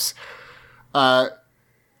on. Whoops.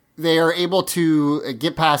 They are able to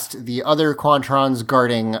get past the other Quantrons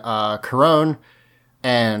guarding Corone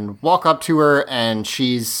and walk up to her, and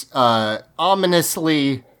she's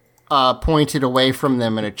ominously pointed away from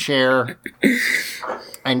them in a chair.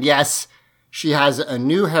 And yes, she has a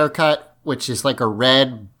new haircut, which is like a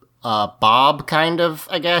red bob kind of,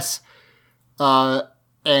 I guess.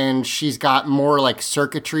 And she's got more like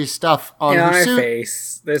circuitry stuff on her suit.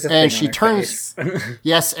 Face. There's a And thing she on her turns, face.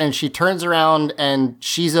 yes, and she turns around and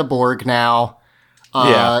she's a Borg now.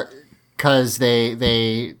 Yeah. Because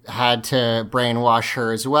they had to brainwash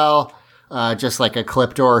her as well. Just like a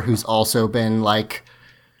Cliptor who's also been like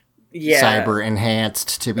cyber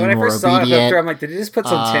enhanced to be When more I first saw obedient. Cliptor, I'm like, did they just put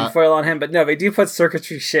some tinfoil on him? But no, they do put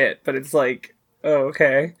circuitry shit. But it's like, oh,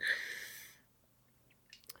 okay.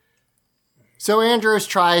 So Andros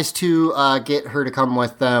tries to get her to come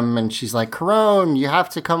with them, and she's like, Corone, you have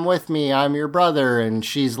to come with me. I'm your brother. And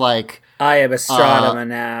she's like, I am Astronema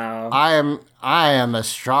now. I am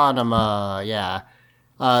Astronema. Yeah.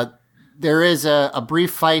 There is a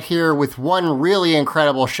brief fight here with one really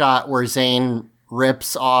incredible shot where Zane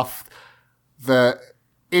rips off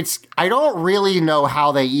I don't really know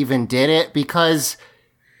how they even did it, because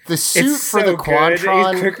the suit It's for so the good.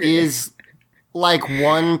 Quantron is like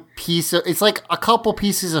one piece of, it's like a couple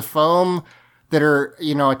pieces of foam that are,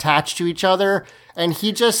 attached to each other. And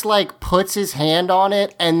he just like puts his hand on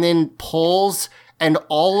it and then pulls, and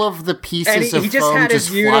all of the pieces And of he foam just had his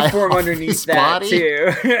fly uniform off underneath his that, body. too.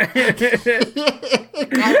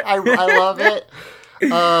 I love it.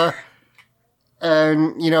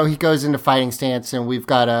 And, he goes into fighting stance, and we've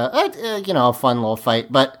got a fun little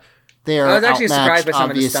fight, but they are I was actually outmatched. surprised by some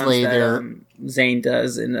of the Obviously, stunts that Zane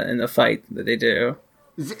does in the fight that they do.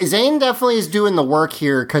 Zane definitely is doing the work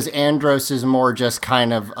here, because Andros is more just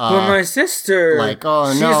kind of But my sister, like,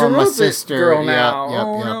 oh, she's no, a my robot sister. girl Yep, now. yep,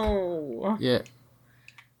 Oh yep. no.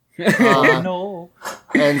 Yeah. No.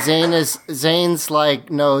 And Zane's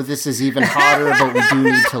like, no, this is even hotter, but we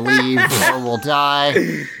do need to leave or we'll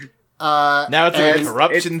die. Now it's a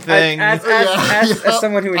corruption thing. As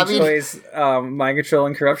someone who I mean- enjoys mind control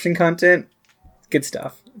and corruption content, good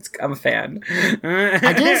stuff. I'm a fan.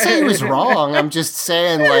 I didn't say he was wrong. I'm just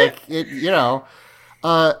saying, like,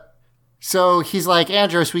 so he's like,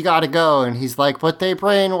 Andros, we gotta go. And he's like, but they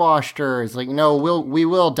brainwashed her. It's like, no, we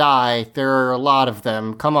will die. There are a lot of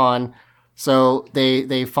them. Come on. So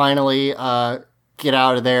they finally get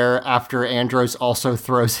out of there after Andros also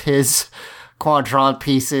throws his Quantron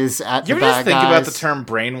pieces at You the ever just bad think guys. about the term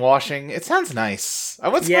brainwashing? It sounds nice. I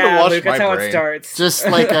once want to Yeah, wash Luke, my that's how brain. it starts. Just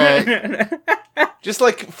like a Just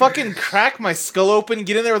like fucking crack my skull open,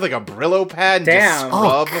 get in there with like a Brillo pad, and Damn. just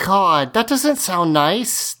scrub. oh god, that doesn't sound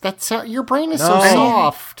nice. Your brain is so No.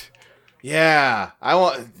 soft. Yeah, I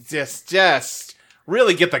want just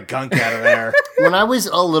really get the gunk out of there. When I was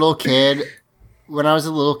a little kid,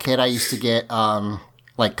 I used to get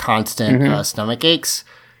like constant stomach aches.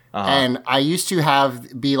 And I used to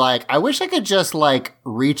be like, I wish I could just like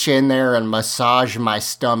reach in there and massage my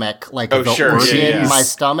stomach, like Oh, the sure, organ yeah. in my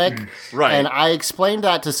stomach. Right. And I explained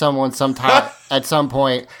that to someone at some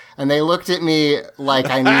point, and they looked at me like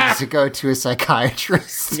I needed to go to a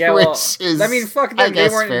psychiatrist. Yeah, well, which is, I mean, fuck I them. They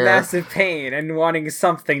guess, weren't fair. in massive pain and wanting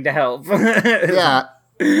something to help. Yeah,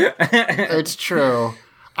 it's true.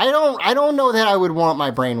 I don't know that I would want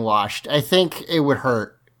my brain washed. I think it would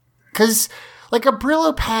hurt, because like a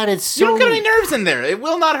Brillo pad is so. You don't get any nerves in there. It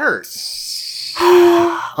will not hurt.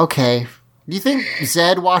 Okay. Do you think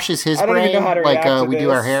Zed washes his I don't even brain know how to like react to we do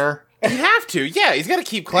our this. hair? You have to. Yeah, he's got to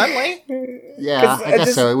keep cleanly. Yeah, I guess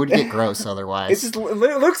just- so. It would get gross It otherwise. just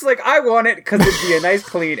looks like I want it because it'd be a nice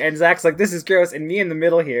clean, and Zach's like, this is gross, and me in the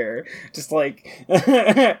middle here, just like...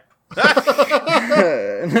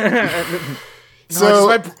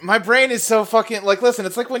 So My brain is so fucking like. Listen,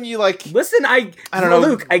 it's like when you like Listen, I don't know,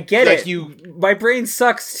 Luke, I get like it. you- My brain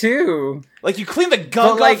sucks too. you clean the gunk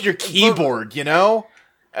But, like, off your keyboard, you know,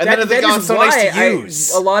 and then it's That like, oh, is it's so why nice to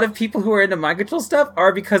use. a lot of people who are into mind control stuff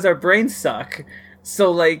are because our brains suck.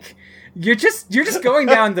 So like, you're just going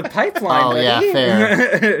down the pipeline. Oh, yeah, buddy.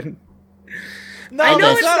 fair. No, I know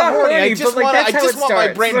that's it's not not horny. horny, I just but like want. that's I how just it want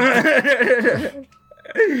my starts. brain.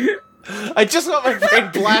 I just want my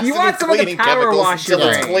brain blasted You want with some of the cleaning power chemicals wash until your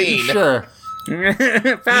it's brain. clean. Sure.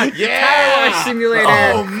 Yeah! Power Wash Simulator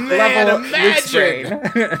Oh, man, level Luke's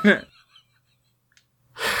imagine! brain.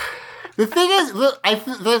 The thing is,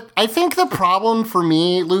 I think the problem for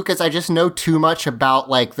me, Luke, is I just know too much about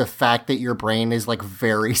like the fact that your brain is like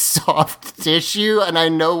very soft tissue, and I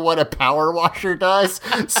know what a power washer does.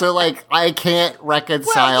 So like, I can't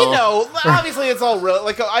reconcile. Well, obviously it's all real.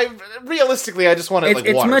 Like, realistically, I just want it like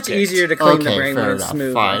It's water much ticked. easier to clean the Okay, brain fair when it's enough,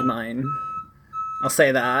 smooth fine. like mine. I'll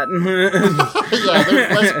say that. Yeah,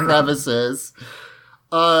 there's less crevices.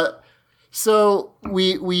 So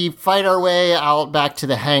we fight our way out back to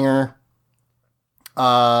the hangar.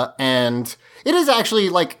 And it is actually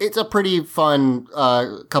like, it's a pretty fun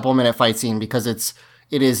couple minute fight scene because it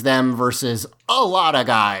is them versus a lot of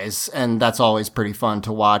guys, and that's always pretty fun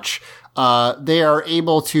to watch. They are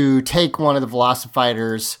able to take one of the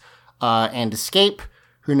Velocifighters and escape.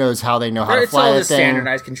 Who knows how they know how to It's fly all the just thing,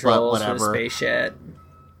 standardized but controls for the whatever. space shit.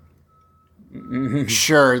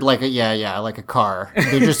 Sure, like like a car.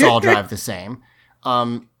 They just all drive the same.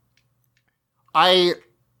 I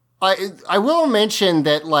will mention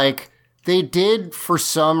that like they did for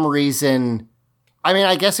some reason. I mean,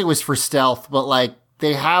 I guess it was for stealth, but like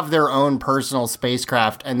they have their own personal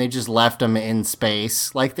spacecraft and they just left them in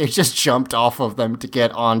space. Like they just jumped off of them to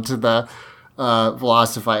get onto the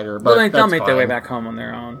Velocifighter. But They'll that's make their way fine. back home on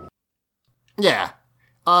their own. Yeah.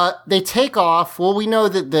 They take off. Well, we know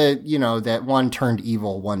that that one turned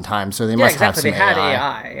evil one time, so they must have some They had AI.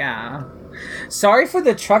 AI, yeah. Sorry for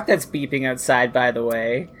the truck that's beeping outside, by the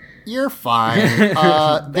way. You're fine.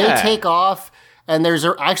 They Yeah. take off, and there's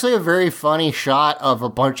actually a very funny shot of a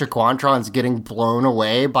bunch of Quantrons getting blown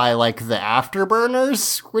away by, like, the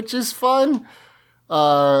afterburners, which is fun.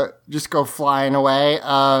 Just go flying away.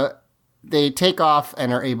 They take off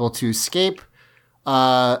and are able to escape,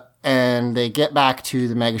 and they get back to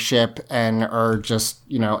the megaship and are just,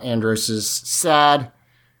 Andros is sad,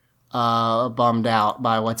 bummed out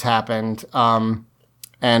by what's happened.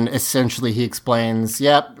 And essentially he explains,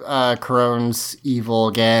 yep, Corone's evil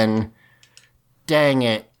again. Dang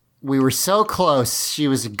it. We were so close. She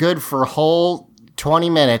was good for a whole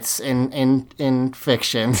 20 minutes in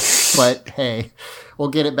fiction. But hey, we'll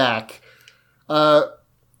get it back.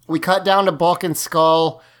 We cut down to Bulk and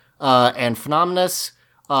Skull and Phenomenus,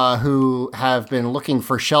 who have been looking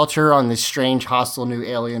for shelter on this strange, hostile new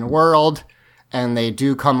alien world. And they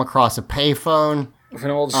do come across a payphone With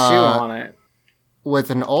an old shoe on it. with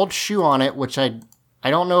an old shoe on it, which I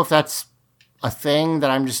don't know if that's a thing that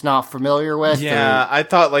I'm just not familiar with. Yeah, I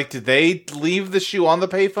thought, like, did they leave the shoe on the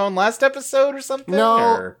payphone last episode or something? No,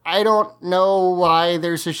 Or- I don't know why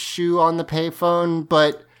there's a shoe on the payphone,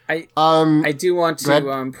 but I do want to ahead.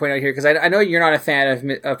 point out here, because I know you're not a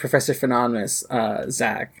fan of Professor Phenomenus,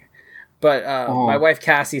 Zach, but my wife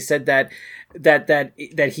Cassie said that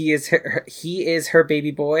he is her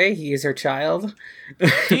baby boy. He is her child.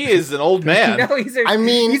 He is an old man. No, he's her. I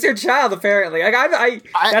mean- he's her child. Apparently, like I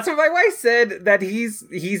that's what my wife said. That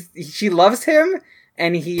she loves him,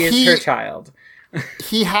 and he is her child.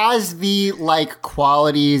 he has the, like,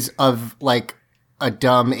 qualities of, like, a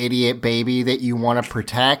dumb idiot baby that you want to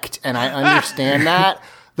protect, and I understand that.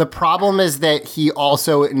 The problem is that he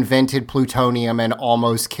also invented plutonium and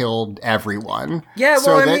almost killed everyone. Yeah, well,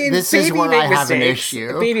 so I mean, this baby is where make I have an mistakes.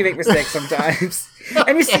 issue. Baby make mistakes sometimes.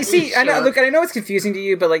 And you see, I know. Sure. Look, I know it's confusing to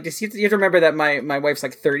you, but like, just you have to remember that my wife's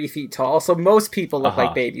like 30 feet tall, so most people look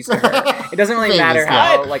like babies to her. It doesn't really Babies, matter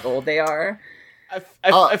yeah. how like old they are.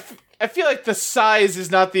 I feel like the size is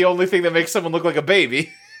not the only thing that makes someone look like a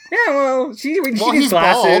baby. Yeah, well, she Well, needs he's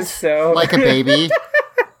glasses, bald, so like a baby.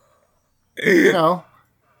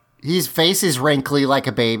 His face is wrinkly like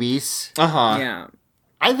a baby's. Uh-huh. yeah.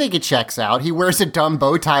 I think it checks out. He wears a dumb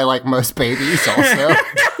bow tie like most babies also.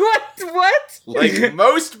 What? Like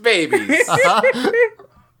most babies.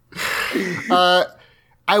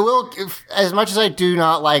 I will, as much as I do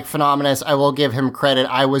not like Phenomenus, I will give him credit.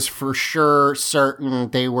 I was for sure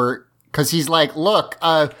certain they were, because he's like, look,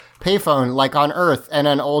 a payphone like on Earth and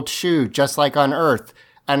an old shoe just like on Earth.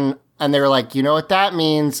 And they were like, you know what that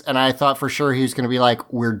means? And I thought for sure he was going to be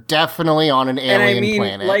like, we're definitely on an And alien I mean,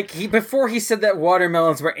 planet. like before he said that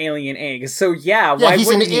watermelons were alien eggs. So yeah, yeah, why he's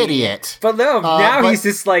an wouldn't he? idiot. But no, now but- he's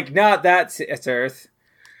just like, not that it's Earth.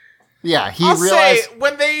 Yeah, he I'll realized. say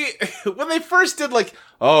when they first did like,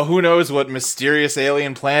 oh, who knows what mysterious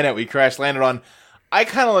alien planet we crash landed on, I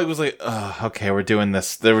kind of like was like, oh, okay, we're doing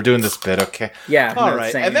this. We're doing this bit, okay. Yeah, all no,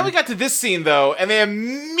 right. same. And then we got to this scene though, and they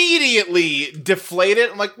immediately deflate it.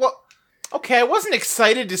 I'm like, well, okay, I wasn't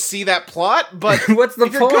excited to see that plot, but What's the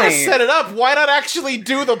if you're gonna point? set it up, why not actually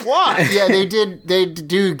do the plot? Yeah, they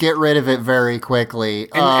do get rid of it very quickly.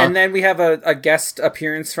 And then we have a guest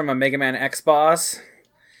appearance from a Mega Man X boss.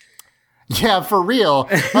 Yeah, for real.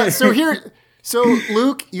 So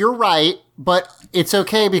Luke, you're right, but it's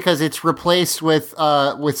okay because it's replaced with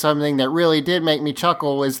something that really did make me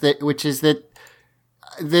chuckle, which is that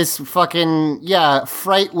this fucking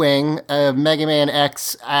Frightwing, Mega Man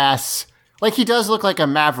X ass, like he does look like a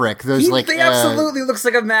Maverick. Those He absolutely looks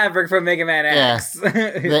like a Maverick from Mega Man X.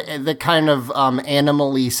 the kind of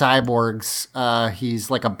animal-y cyborgs. He's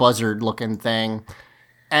like a buzzard looking thing,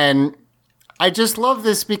 and I just love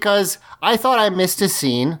this because I thought I missed a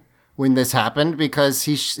scene when this happened because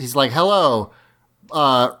he's like, hello,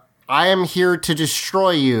 I am here to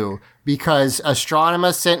destroy you because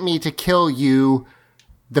Astronema sent me to kill you,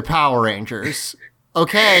 the Power Rangers.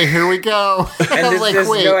 Okay, here we go. And there's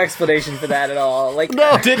no explanation for that at all. Like,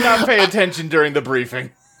 No. Did not pay attention during the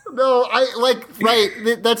briefing. No,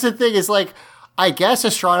 that's the thing is, like, I guess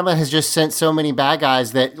Astronema has just sent so many bad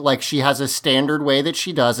guys that, like, she has a standard way that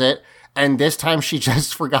she does it, and this time she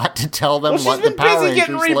just forgot to tell them Well, what she's the been Power busy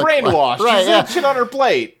Rangers getting look like. re-brainwashed. Right, She's yeah. got shit on her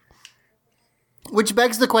plate. Which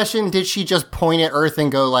begs the question, did she just point at Earth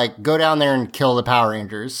and go, like, go down there and kill the Power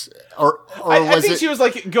Rangers? Or I was think it... she was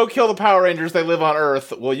like, go kill the Power Rangers, they live on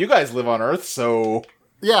Earth. Well, you guys live on Earth, so...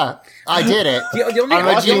 Yeah, I did it. the only I'm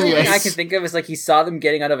a thing genius. I can think of is, like, he saw them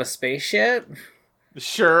getting out of a spaceship.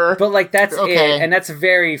 Sure. But, like, that's Okay. it, and that's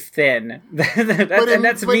very thin.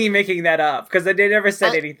 That's me making that up, because they never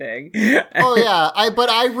said anything. Oh yeah, but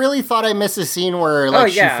I really thought I missed a scene where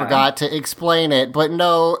like yeah. she forgot to explain it. But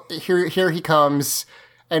no, here he comes,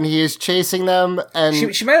 and he is chasing them.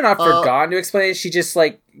 And She might have not forgotten to explain it. She just,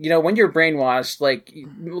 like, you know, when you're brainwashed, like,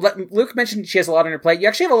 Luke mentioned she has a lot on her plate. You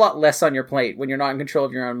actually have a lot less on your plate when you're not in control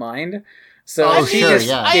of your own mind. So she sure, just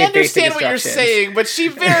yeah. I gave understand basic what you're instructions. saying, but she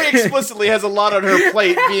very explicitly has a lot on her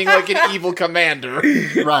plate being like an evil commander.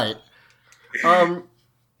 right.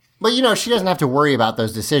 But you know she doesn't have to worry about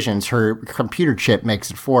those decisions. Her computer chip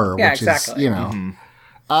makes it for her, Yeah, which exactly. is you know.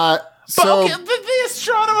 But So okay, the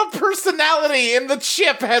Astronema personality in the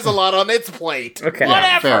chip has a lot on its plate. Okay.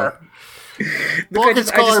 Whatever. Vulcan I just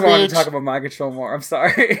Scholar wanted being to talk about mind control more. I'm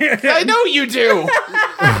sorry. I know you do.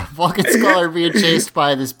 Vulcan Scholar being chased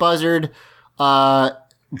by this buzzard.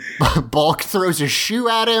 Bulk throws a shoe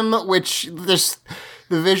at him, which the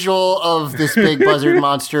visual of this big buzzard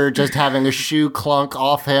monster just having a shoe clunk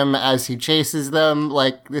off him as he chases them,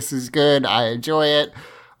 like, this is good. I enjoy it.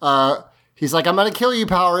 He's like, I'm gonna kill you,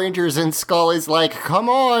 Power Rangers, and Skull is like, come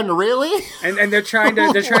on, really? and they're trying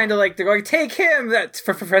to like, they're going, take him. That's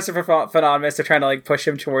for Professor Phenomenus. They're trying to, like, push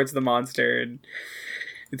him towards the monster, and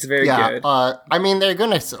it's very good. I mean, they're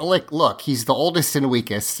gonna, like, look, he's the oldest and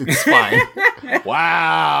weakest. It's fine.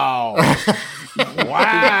 Wow.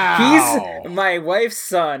 Wow. He's my wife's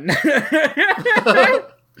son.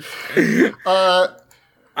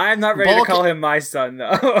 I'm not ready Bulk- to call him my son,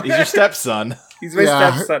 though. He's your stepson. He's my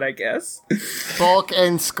Yeah. stepson, I guess. Bulk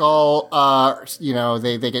and Skull, you know,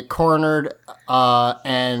 they get cornered,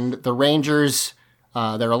 and the Rangers,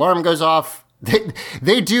 their alarm goes off.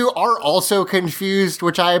 They are also confused,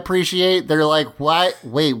 which I appreciate. They're like, what?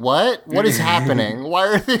 Wait, what? What is happening?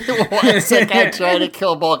 Why is that guy trying to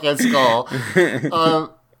kill Bulk and Skull?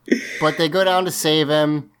 But they go down to save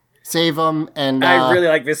him, and I really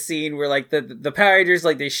like this scene where, like, the Power Rangers,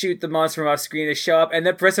 like, they shoot the monster from off screen, they show up, and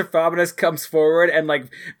then Professor Phenomenus comes forward and, like,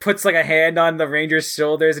 puts, like, a hand on the Rangers'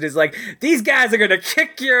 shoulders and is like, these guys are gonna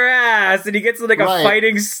kick your ass! And he gets, like, a Right.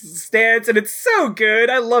 fighting stance, and it's so good!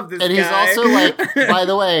 I love this And guy. he's also like, by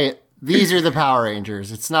the way, these are the Power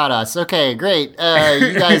Rangers. It's not us. Okay, great.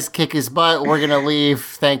 You guys kick his butt. We're gonna leave.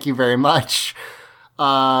 Thank you very much.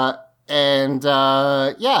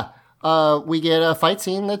 We get a fight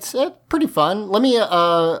scene that's pretty fun. Let me,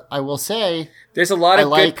 I will say, There's a lot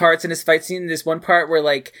of I good like- parts in this fight scene. There's one part where,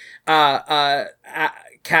 like,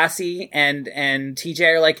 Cassie and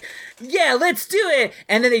TJ are like, yeah, let's do it!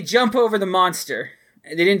 And then they jump over the monster.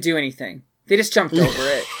 They didn't do anything. They just jumped over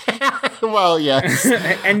it. well, yes.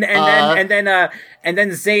 and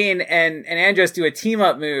then Zane and Andros do a team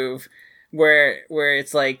up move where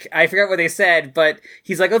it's like, I forgot what they said, but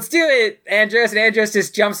he's like, let's do it, Andros, and Andros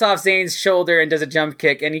just jumps off Zane's shoulder and does a jump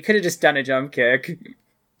kick, and he could have just done a jump kick.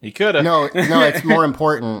 He could have. No, it's more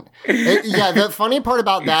important. The funny part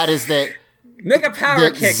about that is that, Mega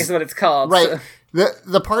power kick is what it's called. right,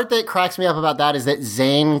 the part that cracks me up about that is that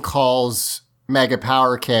Zane calls Mega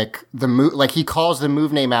Power Kick the move, like, he calls the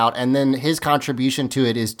move name out, and then his contribution to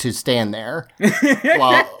it is to stand there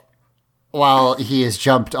while he is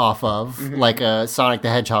jumped off of like a Sonic the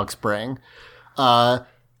Hedgehog spring. And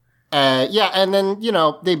then, you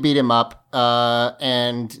know, they beat him up,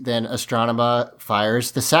 and then Astronema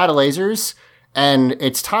fires the Sada lasers, and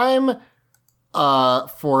it's time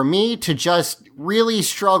for me to just really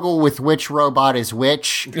struggle with which robot is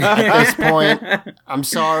which at this point. I'm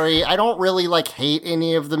sorry. I don't really, like, hate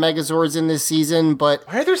any of the Megazords in this season, but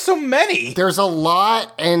Why are there so many? there's a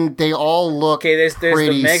lot, and they all look Okay, there's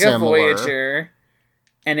pretty the Mega similar. Voyager,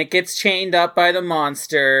 and it gets chained up by the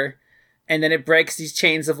monster, and then it breaks these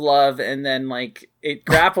chains of love, and then, like, it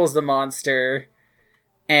grapples the monster,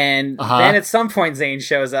 and then at some point Zane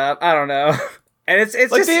shows up. I don't know. And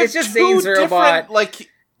Like, they have it's just two Zane's robot. different, like,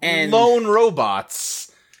 and- lone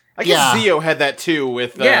robots. I guess Yeah. Zeo had that too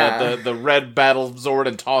with Yeah. the red Battle Zord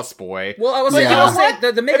and Toss Boy. Well, I was Yeah. like, I was saying the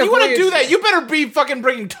If Mega you want to Voyage. do that, you better be fucking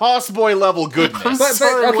bringing Toss Boy level goodness. But-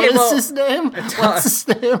 Sorry, okay, what is well- his name? What's his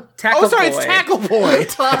name? Tackle Oh, sorry, Boy. it's Tackle Boy.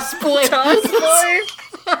 Toss Boy. Toss Boy.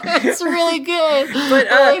 It's really good.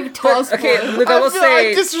 But, I like Toss okay, Boy. Luke, I will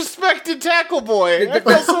I say disrespected Tackle Boy. I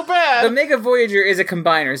feel so bad. the Mega Voyager is a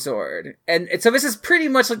combiner Zord, and so this is pretty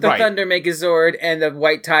much like the Right. Thunder Mega Zord and the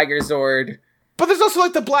White Tiger Zord. But there's also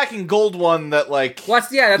like the black and gold one that like. Well,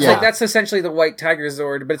 that's Yeah. like that's essentially the White Tiger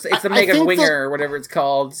Zord, but it's the I Mega think Winger that- or whatever it's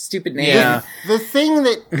called. Stupid name. Yeah. The thing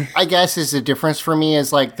that I guess is the difference for me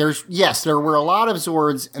is like there were a lot of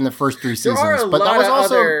Zords in the first 3 There seasons, are a but lot that was of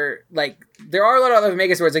also other there are a lot of other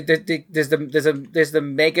Mega Zords. Like there's the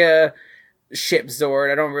Mega Ship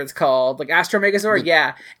Zord. I don't know what it's called. Like Astro Mega Zord,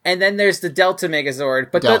 yeah. And then there's the Delta Mega Zord,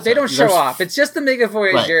 but Delta. they don't show There's- off. It's just the Mega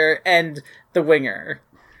Voyager and the Winger.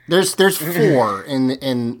 there's 4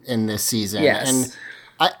 in this season. Yes. And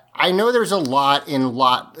I know there's a lot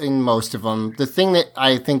in most of them. The thing that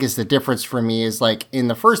I think is the difference for me is like in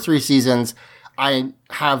the first 3 seasons, I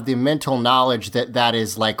have the mental knowledge that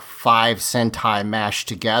is like 5 Sentai mashed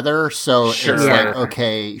together. So Sure. it's Yeah. like,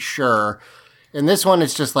 okay, sure. In this one,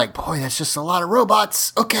 it's just like, boy, that's just a lot of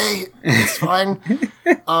robots. Okay, it's fine.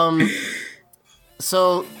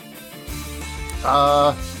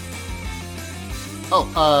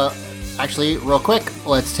 Actually, real quick,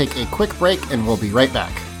 let's take a quick break and we'll be right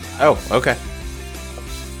back. Oh, okay.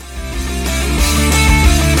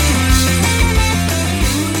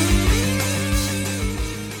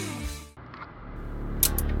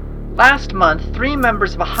 Last month, 3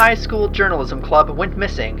 members of a high school journalism club went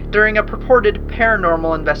missing during a purported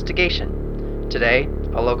paranormal investigation. Today,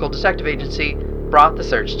 a local detective agency brought the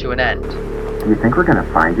search to an end. Do you think we're gonna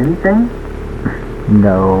find anything?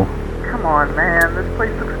 No. Come on, man. This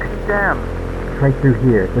place looks condemned. It's right through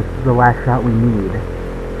here. This is the last shot we need.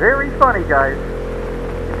 Very funny, guys.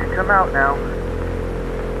 You can come out now.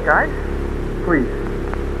 Guys? Please,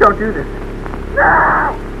 don't do this.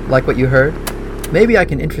 No! Like what you heard? Maybe I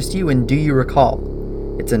can interest you in Do You Recall?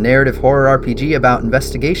 It's a narrative horror RPG about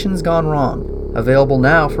investigations gone wrong. Available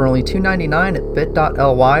now for only $2.99 at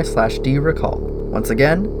bit.ly/doyourecall. Once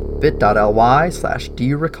again,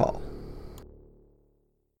 bit.ly/doyourecall.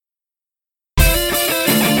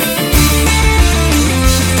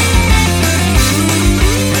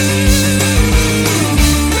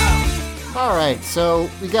 All right, so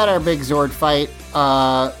we got our big Zord fight.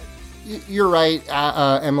 You're right,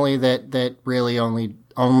 Emily, that really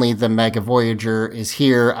only the Mega Voyager is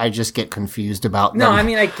here. I just get confused about No, them. I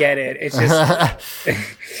mean I get it. It's just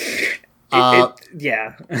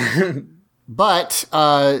yeah. But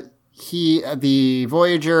the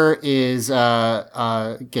Voyager is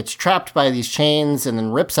gets trapped by these chains and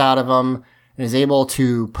then rips out of them and is able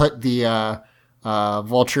to put the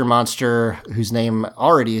vulture monster, whose name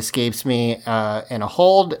already escapes me, in a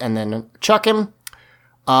hold and then chuck him.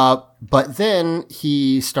 But then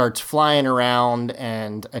he starts flying around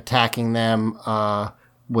and attacking them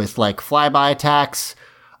with like flyby attacks.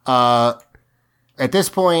 At this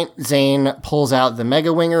point, Zane pulls out the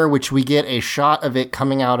Mega Winger, which we get a shot of it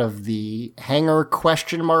coming out of the hangar ?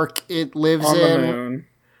 It lives On in. the moon.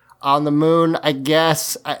 On the moon, I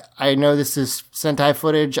guess. I know this is Sentai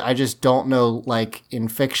footage. I just don't know, like, in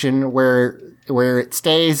fiction where it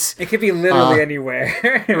stays. It could be literally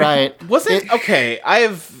anywhere. Right. Was it okay?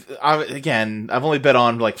 I've only been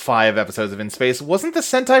on like 5 episodes of In Space. Wasn't the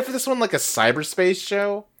Sentai for this one like a cyberspace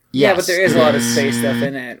show? Yeah, Yes. but there is a lot of space stuff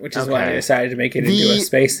in it, which is why they Okay. decided to make it into a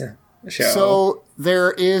space show. So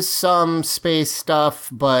there is some space stuff,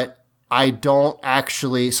 but I don't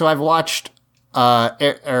actually. So I've watched. Our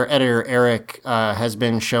editor Eric has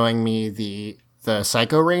been showing me the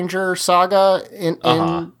Psycho Ranger saga in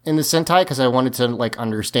the Sentai because I wanted to like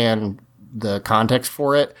understand the context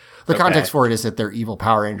for it. The context for it is that they're evil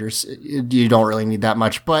Power Rangers. You don't really need that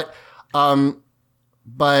much, but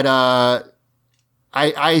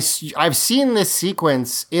I've seen this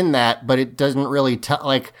sequence in that, but it doesn't really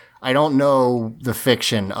like I don't know the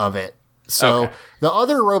fiction of it. So the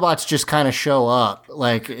other robots just kind of show up.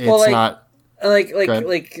 Like it's not like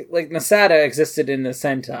ahead. Masada existed in the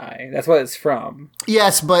Sentai. That's what it's from.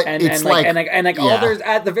 yes, but And it's like all yeah. their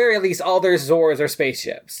at the very least all their Zords are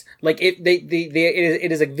spaceships. Like it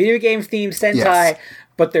is a video game themed Sentai, Yes.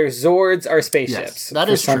 but their Zords are spaceships. Yes, that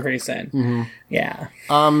for is some true. reason. Yeah.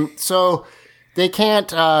 So they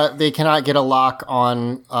cannot get a lock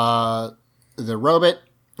on the robot,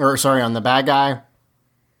 or sorry, on the bad guy.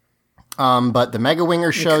 But the Mega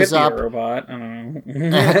Winger shows Could be up. a robot. I don't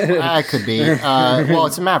know. It could be. Well,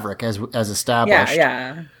 it's a Maverick as established.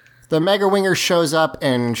 Yeah. the Mega Winger shows up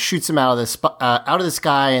and shoots him out of the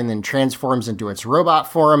sky, and then transforms into its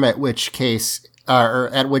robot form. At which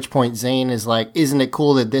point Zane is like, "Isn't it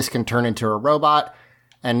cool that this can turn into a robot?"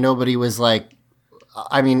 And nobody was like,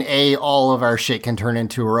 I mean, all of our shit can turn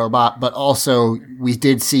into a robot, but also we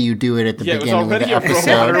did see you do it at the beginning of the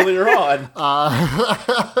episode. Earlier on.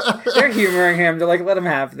 They're humoring him. They're like, let him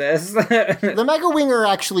have this. The Mega Winger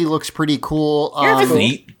actually looks pretty cool. It's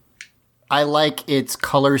neat. I like its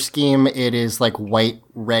color scheme. It is like white,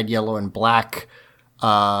 red, yellow, and black.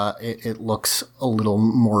 It looks a little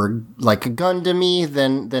more like a Gundam-y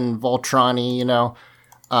than Voltron-y, you know.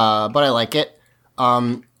 But I like it.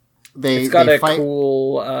 It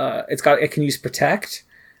can use Protect,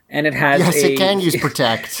 and it has it can use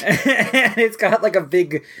Protect. And it's got like a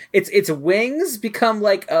big, its wings become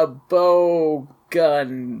like a bow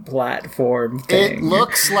gun platform thing. It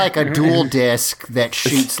looks like a dual disc that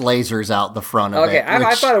shoots lasers out the front of it. Okay,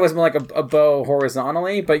 I thought it was more like a bow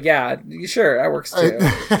horizontally, but yeah, sure, that works too.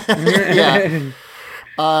 Yeah.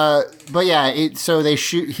 But yeah, so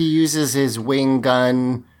he uses his wing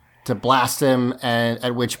gun to blast him, and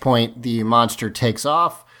at which point the monster takes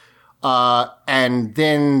off. And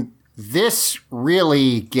then this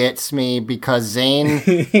really gets me because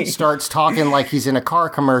Zane starts talking like he's in a car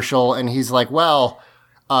commercial, and he's like, well,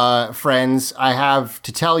 friends, I have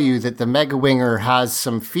to tell you that the Mega Winger has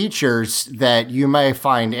some features that you may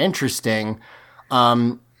find interesting.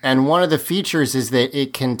 And one of the features is that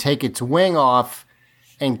it can take its wing off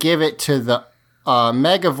and give it to the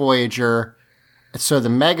Mega Voyager. So the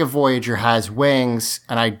Mega Voyager has wings,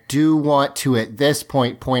 and I do want to, at this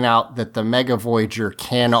point out that the Mega Voyager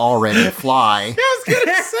can already fly. I was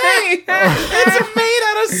gonna say, it's made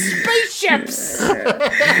out of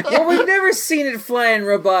spaceships! Well, we've never seen it fly in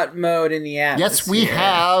robot mode in the atmosphere. Yes, we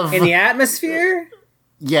have. In the atmosphere?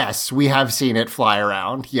 Yes, we have seen it fly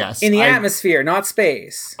around, yes. In the atmosphere, not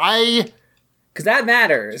space. Because that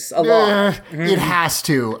matters a lot. It has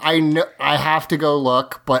to. I have to go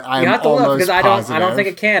look, but I'm you have to almost look, because positive. I don't think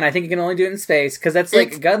it can. I think you can only do it in space, because that's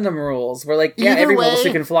like Gundam rules. Where like, yeah, every monster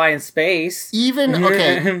can fly in space.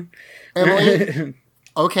 Okay, Emily.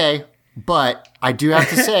 Okay, but I do have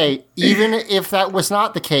to say, even if that was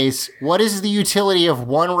not the case, what is the utility of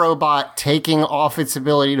one robot taking off its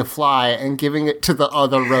ability to fly and giving it to the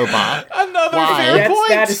other robot? Another fair point.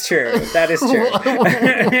 That is true. That is true.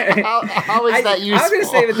 how is that useful? I was going to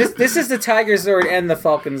say that this is the Tiger Zord and the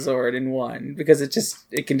Falcon Zord in one, because it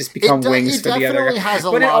can just become wings for the other. It has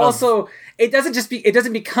a but lot it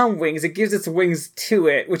doesn't become wings. It gives its wings to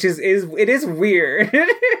it, which is weird.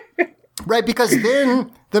 Right, because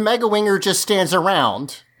then the Mega Winger just stands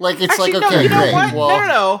around. Like, it's Actually, like, okay, you know great. what? Well,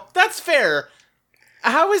 No, that's fair.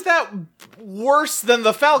 How is that worse than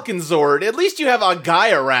the Falcon Zord? At least you have a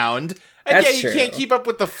guy around. And That's you true. can't keep up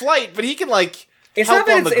with the flight, but he can, like, It's help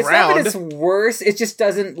not on the that ground. it's worse. It just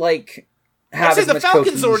doesn't like have I'd say as the much Falcon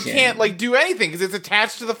cohesion. Zord can't, like, do anything because it's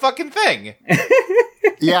attached to the fucking thing.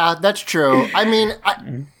 yeah, that's true. I mean,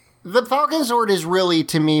 the Falcon Zord is really,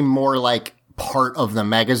 to me, more like part of the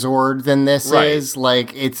Megazord than this Right. is.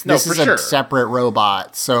 Like, this is sure. a separate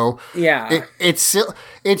robot. So Yeah. it's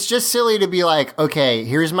just silly to be like, okay,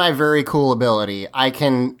 here's my very cool ability. I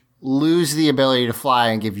can lose the ability to fly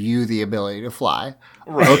and give you the ability to fly.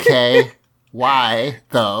 Right. Okay. Why,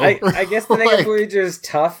 though? I guess the Mega Voyager is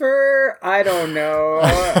tougher? I don't know.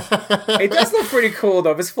 It does look pretty cool,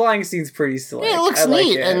 though. This flying scene's pretty slick. Yeah, it looks I like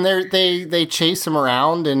neat, it. and they chase him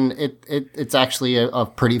around, and it's actually a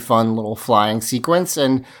pretty fun little flying sequence,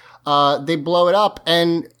 and they blow it up,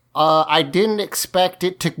 and I didn't expect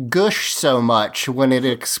it to gush so much when it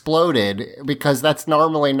exploded, because that's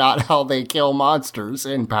normally not how they kill monsters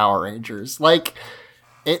in Power Rangers. Like,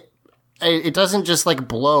 it doesn't just, like,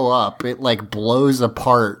 blow up. It, like, blows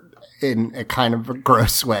apart in a kind of a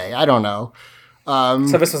gross way. I don't know.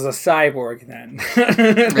 So this was a cyborg, then.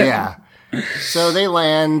 Yeah. So they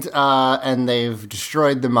land, and they've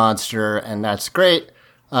destroyed the monster, and that's great.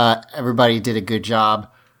 Everybody did a good job.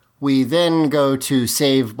 We then go to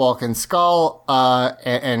save Bulk and Skull,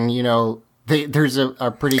 and you know, there's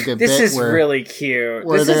a pretty good bit This is where, really cute.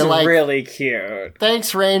 where This they're is like, really cute.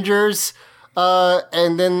 thanks, Rangers.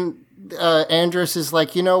 And then Andros is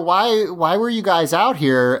like, you know, why were you guys out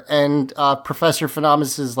here? And Professor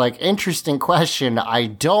Phenomenus is like, interesting question. I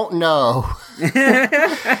don't know.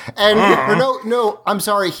 And no, I'm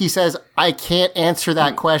sorry. He says, I can't answer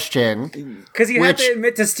that question. Because you have to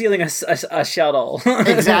admit to stealing a shuttle.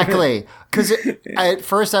 Exactly. Because at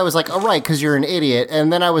first I was like, oh, right, because you're an idiot.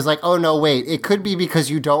 And then I was like, oh, no, wait. It could be because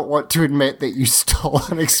you don't want to admit that you stole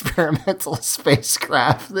an experimental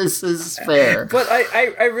spacecraft. This is fair. But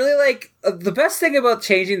I really like the best thing about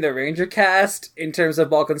changing the Ranger cast in terms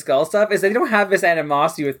of Bulk and Skull stuff is they don't have this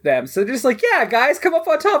animosity with them. So they're just like, yeah, guys, come up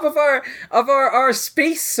on top of our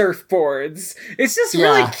space surfboards. It's just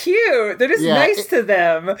really cute. They're just nice to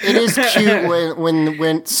them. It is cute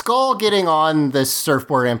when Skull getting on the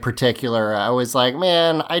surfboard in particular. I was like,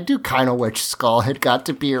 man, I do kind of wish Skull had got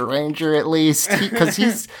to be a Ranger at least,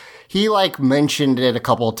 because he like mentioned it a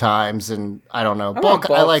couple of times, and I don't know. Bulk,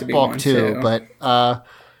 I like Bulk too, but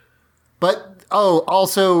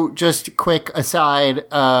also just quick aside,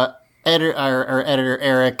 editor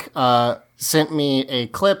Eric sent me a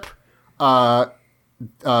clip, of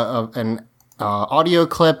an audio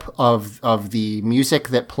clip of the music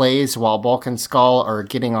that plays while Bulk and Skull are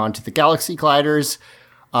getting onto the Galaxy Gliders,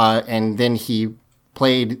 and then he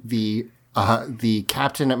played the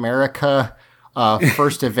Captain America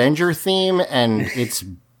First Avenger theme, and it's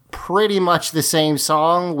pretty much the same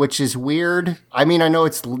song, which is weird. I mean, I know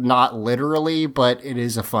it's not literally, but it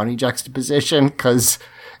is a funny juxtaposition because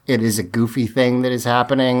it is a goofy thing that is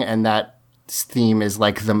happening, and that theme is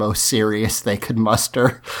like the most serious they could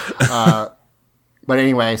muster. But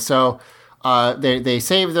anyway, so they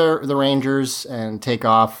save the Rangers and take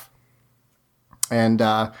off, and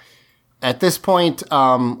at this point,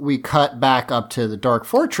 we cut back up to the Dark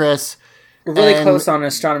Fortress. We're really close on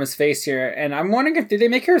Astronema's face here, and I'm wondering if did they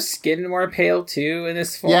make her skin more pale too in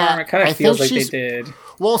this form? Yeah, it kind of feels like they did.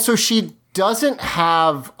 Well, so she doesn't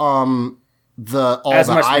have the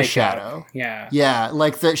eyeshadow. Yeah,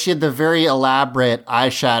 like she had the very elaborate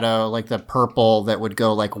eyeshadow, like the purple that would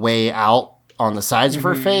go like way out on the sides of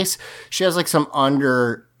her face. She has like some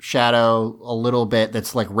undershadow a little bit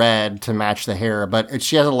that's like red to match the hair, but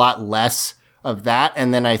she has a lot less of that,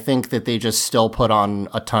 and then I think that they just still put on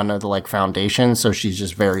a ton of the like foundation, so she's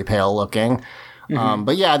just very pale looking.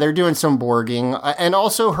 But yeah, they're doing some Borging, and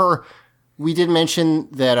also we did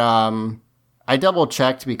mention that I double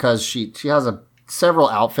checked because she has several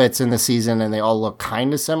outfits in the season, and they all look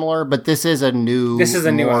kind of similar. But this is a new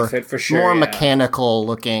outfit for sure, more mechanical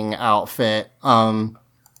looking outfit. And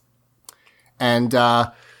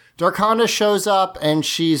Darkonda shows up, and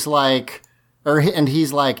she's like. And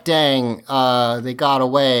he's like, dang, they got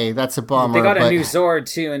away. That's a bummer. They got a new Zord,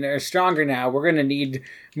 too, and they're stronger now. We're going to need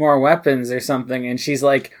more weapons or something. And she's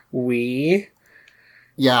like, we?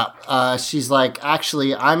 Yeah, she's like,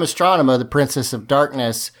 actually, I'm Astronema, the Princess of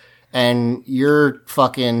Darkness, and you're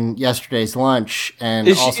fucking yesterday's lunch. And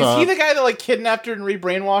is also, is he the guy that like kidnapped her and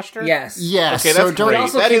rebrainwashed her? Yes. Yes. Okay, that's great. He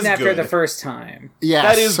also kidnapped her the first time. Yeah,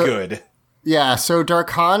 that is good. Yeah, so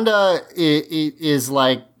Darkonda is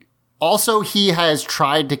like, also, he has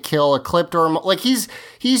tried to kill Ecliptor. Like he's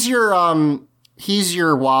your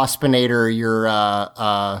Waspinator. Your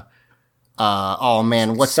oh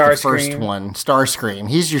man, what's the first one? Starscream.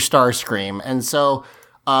 He's your Starscream. And so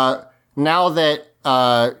now that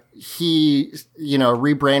he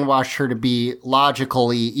rebrainwashed her to be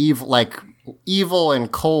logically evil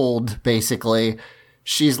and cold, basically.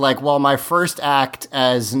 She's like, well, my first act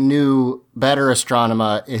as new, better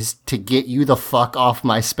Astronema is to get you the fuck off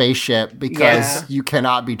my spaceship because you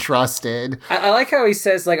cannot be trusted. I like how he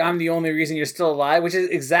says, like, I'm the only reason you're still alive, which is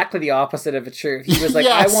exactly the opposite of the truth. He was like,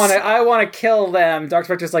 Yes. I want to kill them. Dark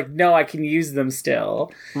Spectre's like, no, I can use them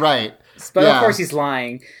still. Right. But of course he's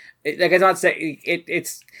lying. Like, I'm not saying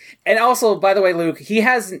it's, and also, by the way, Luke, he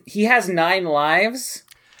has 9 lives,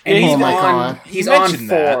 and he's on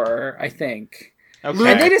 4, I think.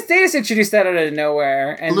 Okay. And they just introduced that out of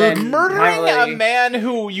nowhere, and Luke, then murdering a man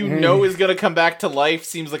who you know is going to come back to life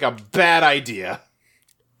seems like a bad idea.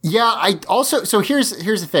 Yeah, I also here's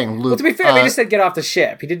the thing, Luke. Well, to be fair, they just said get off the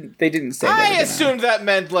ship. They didn't say. I assumed that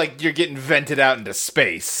meant like you're getting vented out into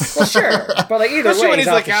space. Well, sure, but like either especially way, when he's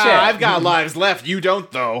like, ship. I've got lives left. You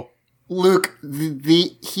don't though. Luke,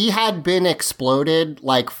 he had been exploded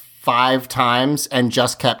like 5 times and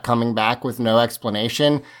just kept coming back with no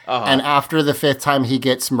explanation. And after the 5th time he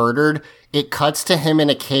gets murdered, it cuts to him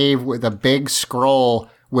in a cave with a big scroll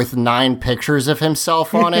with 9 pictures of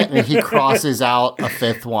himself on it, and he crosses out a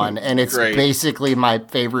 5th one. And it's basically my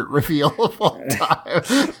favorite reveal of all time.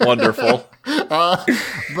 Wonderful.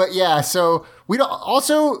 But yeah, so we don't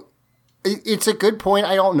also, it's a good point.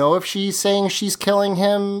 I don't know if she's saying she's killing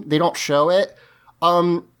him. They don't show it.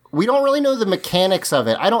 We don't really know the mechanics of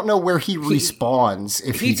it. I don't know where he respawns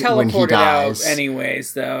if he when he dies. Out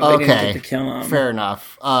anyways, though. Okay, they didn't get to kill him. Fair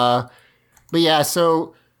enough. But yeah,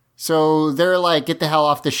 so they're like, get the hell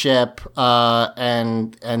off the ship,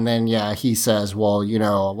 and then he says, well,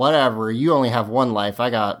 whatever. You only have 1 life. I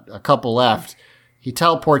got a couple left. He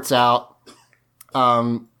teleports out,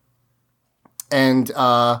 and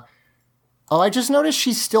I just noticed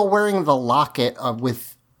she's still wearing the locket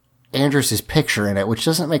with Andros's picture in it, which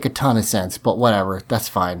doesn't make a ton of sense, but whatever, that's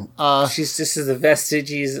fine. She's just the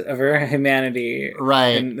vestiges of her humanity.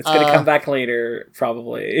 Right. And it's going to come back later,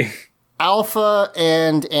 probably. Alpha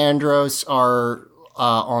and Andros are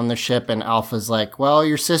on the ship, and Alpha's like, well,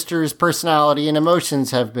 your sister's personality and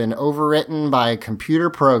emotions have been overwritten by computer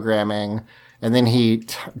programming. And then he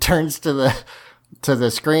turns to the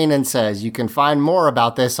screen and says, you can find more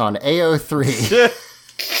about this on AO3.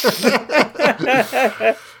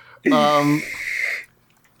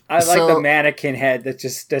 I like the mannequin head that's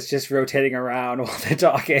just rotating around while they're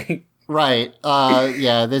talking. Right.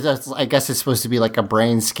 Yeah, I guess it's supposed to be like a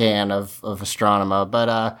brain scan of Astronema.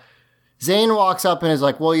 But Zane walks up and is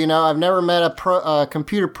like, well, I've never met a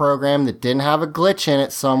computer program that didn't have a glitch in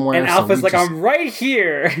it somewhere. And Alpha's like, I'm right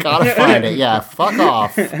here. Gotta find it. Yeah, fuck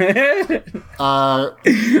off.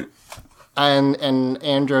 And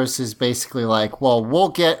Andros is basically like, well, we'll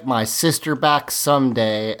get my sister back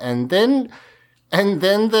someday. And then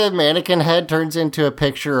the mannequin head turns into a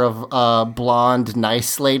picture of kind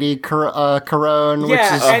nice lady Carone, which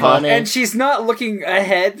is funny. And she's not looking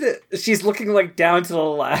ahead; she's looking like down to the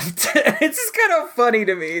left. It's just kind of funny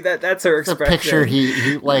to me that's her expression. The picture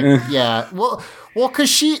he like, yeah. Well,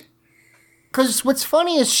 because what's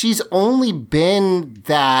funny is she's only been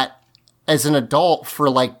that as an adult for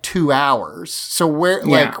like 2 hours. So where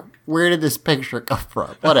did this picture come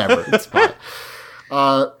from? Whatever, it's fine.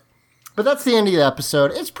 But that's the end of the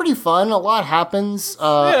episode. It's pretty fun. A lot happens.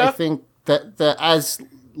 I think that as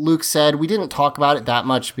Luke said, we didn't talk about it that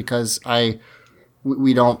much because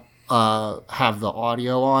we don't have the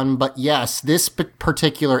audio on. But yes, this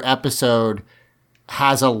particular episode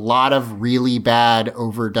has a lot of really bad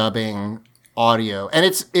overdubbing audio. And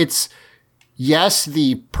it's yes,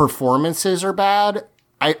 the performances are bad.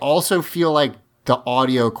 I also feel like the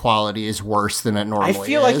audio quality is worse than it normally is. I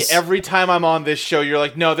feel like every time I'm on this show, you're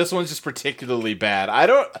like, no, this one's just particularly bad.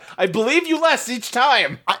 I believe you less each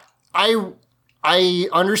time. I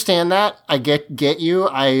understand that. I get you.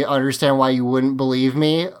 I understand why you wouldn't believe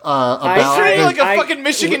me about it's really like a fucking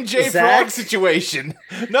Michigan J Frog situation.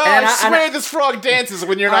 No, I swear this frog dances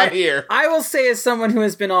when you're not here. I will say, as someone who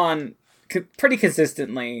has been on pretty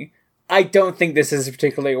consistently, I don't think this is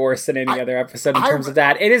particularly worse than any other episode in terms of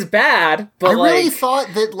that. It is bad, but I really thought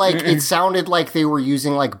that it sounded like they were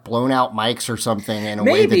using blown out mics or something in a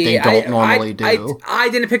way that they don't normally do. I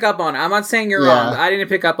didn't pick up on it. I'm not saying you're wrong. I didn't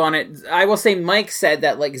pick up on it. I will say Mike said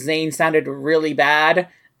that Zane sounded really bad,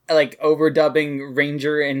 overdubbing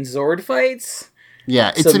Ranger and Zord fights.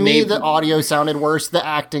 Yeah, to me the audio sounded worse. The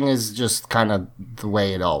acting is just kind of the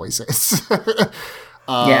way it always is.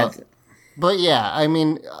 But yeah, I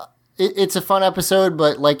mean. It's a fun episode,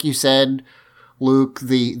 but like you said, Luke,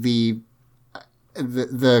 the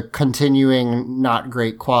continuing not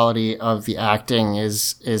great quality of the acting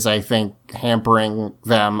is I think hampering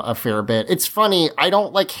them a fair bit. It's funny, I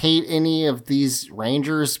don't hate any of these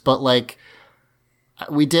Rangers, but I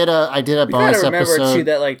did a bonus episode. Remember too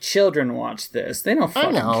that children watch this; they don't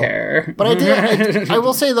fucking care. But I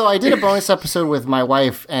will say though, I did a bonus episode with my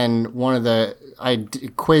wife, and I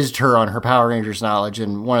quizzed her on her Power Rangers knowledge,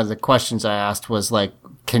 and one of the questions I asked was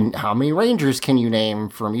how many Rangers can you name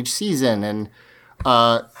from each season? And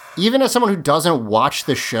even as someone who doesn't watch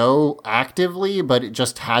the show actively, but it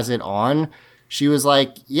just has it on, she was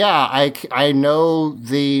like, yeah, I know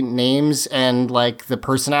the names and the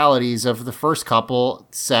personalities of the first couple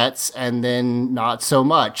sets, and then not so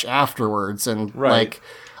much afterwards. And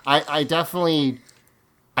I definitely,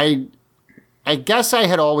 I guess I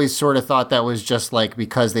had always sort of thought that was just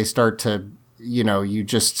because they start to, you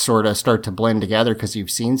just sort of start to blend together because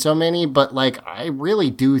you've seen so many. But I really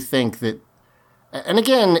do think that, and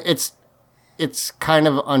again, it's kind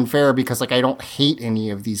of unfair because I don't hate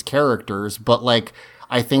any of these characters, but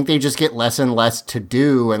I think they just get less and less to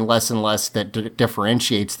do and less that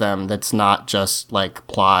differentiates them. That's not just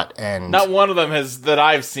plot and. Not one of them that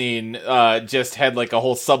I've seen just had a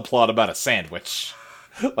whole subplot about a sandwich.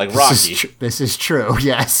 Rocky. This is true,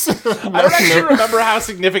 yes. I don't actually remember how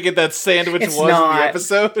significant that sandwich was in the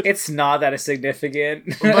episode. It's not that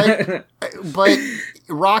significant. but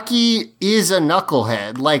Rocky is a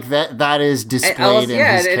knucklehead. That is displayed in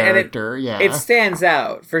his character. It stands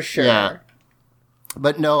out, for sure. Yeah.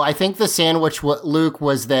 But no, I think the sandwich, Luke,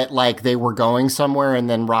 was that they were going somewhere, and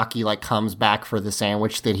then Rocky comes back for the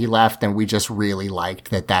sandwich that he left, and we just really liked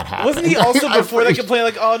that happened. Wasn't he also before that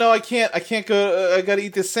complaining oh no, I can't go, I gotta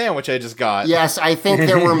eat this sandwich I just got? Yes, I think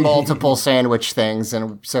there were multiple sandwich things,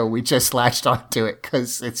 and so we just latched onto it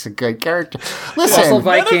because it's a good character. Listen,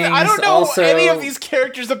 I don't know any of these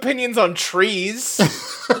characters' opinions on trees.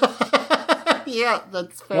 Yeah,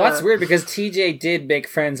 that's fair. Well, that's weird because TJ did make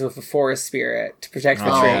friends with the forest spirit to protect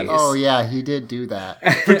the trees. Oh, yeah, he did do that.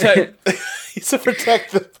 To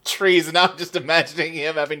protect the trees, and I'm just imagining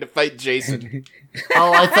him having to fight Jason.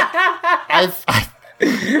 Oh,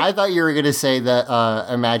 I thought you were going to say that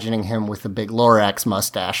imagining him with a big Lorax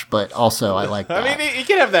mustache, but also I like that. I mean, he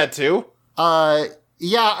can have that too.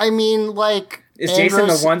 Yeah, I mean, like... Is Jason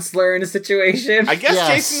the one slur in a situation? I guess Yes.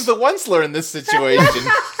 Jason's the one slur in this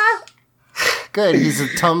situation. Good, he's a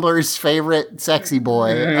Tumblr's favorite sexy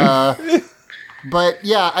boy. But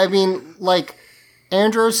yeah, I mean, like,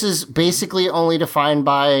 Andros is basically only defined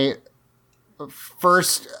by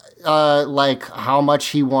first, like, how much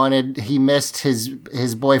he missed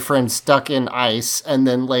his boyfriend stuck in ice, and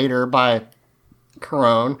then later by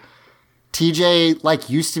Corone. TJ, like,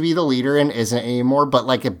 used to be the leader and isn't anymore, but,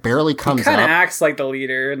 like, it barely comes He kind of up. acts like the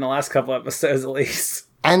leader in the last couple episodes, at least.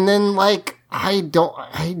 And then, like, I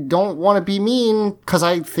don't want to be mean, because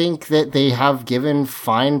I think that they have given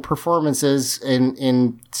fine performances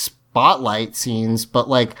in spotlight scenes, but,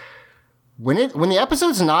 like, when the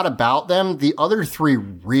episode's not about them, the other three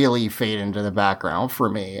really fade into the background for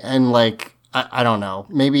me. And, like, I don't know.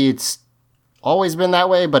 Maybe it's always been that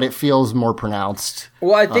way, but it feels more pronounced.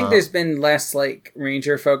 Well, I think there's been less, like,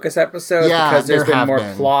 Ranger focus episodes because there's been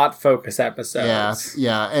more plot focus episodes.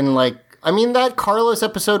 Yeah, and, like, I mean, that Carlos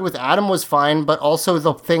episode with Adam was fine, but also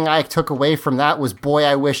the thing I took away from that was, boy,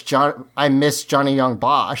 I miss Johnny Young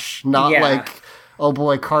Bosch, not like, oh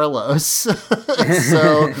boy, Carlos.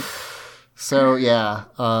 So yeah,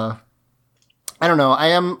 I don't know.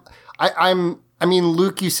 I mean,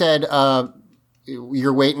 Luke, you said,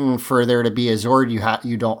 you're waiting for there to be a Zord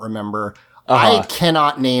you don't remember. I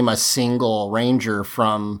cannot name a single Ranger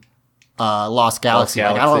from Lost Galaxy.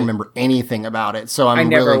 Like, I don't remember anything about it, so I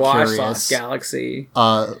never really watched curious. Lost Galaxy.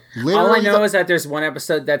 All I know is that there's one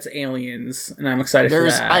episode that's aliens, and I'm excited for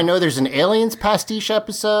that. I know there's an aliens pastiche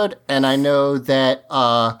episode, and I know that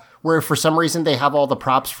where for some reason they have all the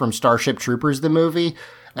props from Starship Troopers, the movie.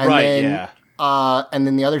 And and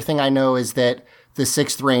then the other thing I know is that the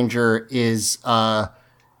Sixth Ranger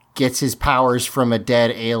gets his powers from a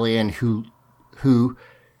dead alien who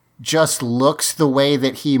just looks the way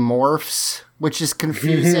that he morphs, which is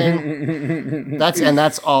confusing.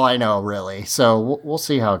 That's all I know, really. So we'll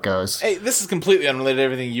see how it goes. Hey, this is completely unrelated to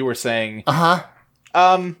everything you were saying.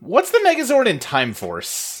 What's the Megazord in Time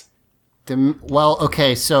Force? So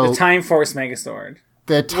the Time Force Megazord.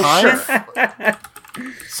 The Time.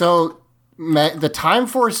 The Time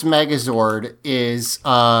Force Megazord is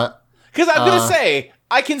because I'm gonna say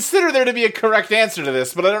I consider there to be a correct answer to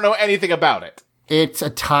this, but I don't know anything about it. It's a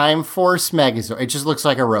Time Force Megazord. It just looks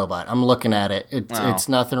like a robot. I'm looking at it. It's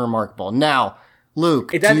nothing remarkable. Now,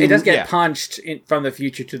 Luke, it does get punched from the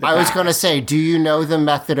future to the past. I was going to say, do you know the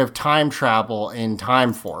method of time travel in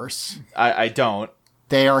Time Force? I don't.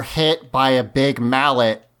 They are hit by a big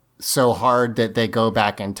mallet so hard that they go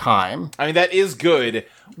back in time. I mean, that is good.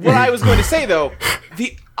 What I was going to say, though,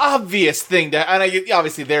 the obvious thing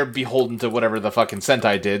obviously they're beholden to whatever the fucking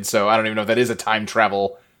Sentai did, so I don't even know if that is a time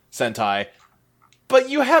travel Sentai. But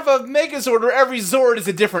you have a Megazord where every Zord is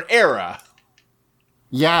a different era.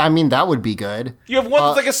 Yeah, I mean, that would be good. You have one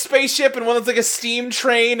that's like a spaceship, and one that's like a steam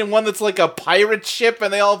train, and one that's like a pirate ship,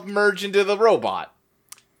 and they all merge into the robot.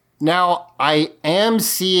 Now, I am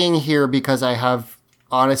seeing here, because I have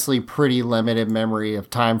honestly pretty limited memory of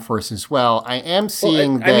Time Force as well. I am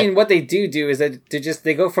seeing that... I mean, what they do is that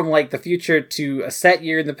they go from, like, the future to a set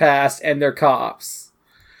year in the past, and they're cops.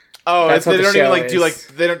 Oh, they don't even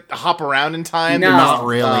they don't hop around in time? No. Not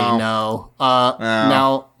really, no.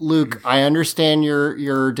 Now, Luke, I understand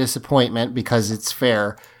your disappointment because it's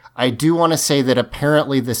fair. I do want to say that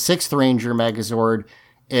apparently the Sixth Ranger Megazord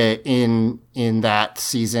in that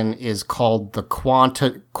season is called the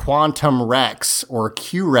Quantum Rex, or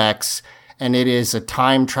Q-Rex, and it is a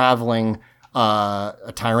time-traveling a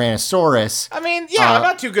Tyrannosaurus. I mean, yeah, I'm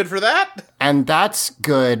not too good for that. And that's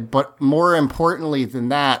good, but more importantly than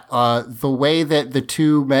that, the way that the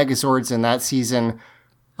two Megazords in that season,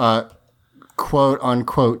 quote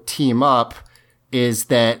unquote, team up is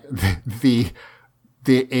that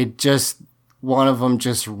one of them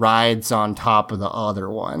just rides on top of the other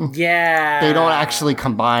one. Yeah. They don't actually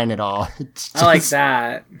combine at all. I like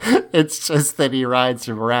that. It's just that he rides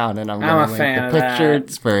him around, and I'm going to link the picture.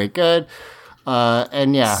 It's very good.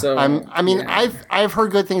 And yeah, so, I've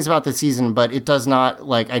heard good things about the season, but it does not,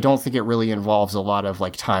 like, I don't think it really involves a lot of,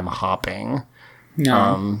 like, time hopping.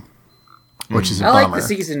 No. Which is a bummer. bummer. I like the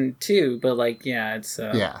season too, but, like, yeah, it's...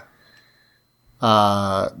 Yeah.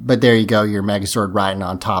 But there you go, your Megazord riding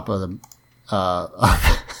on top of the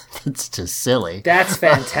It's just silly. That's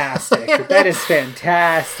fantastic. That is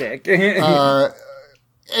fantastic.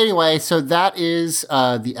 Anyway, so that is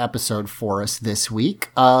the episode for us this week.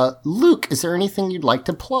 Luke, is there anything you'd like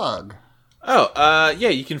to plug? Yeah,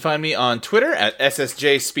 you can find me on Twitter at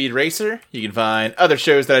SSJ Speed Racer. You can find other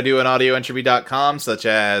shows that I do on audioentropy.com, such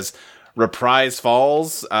as Reprise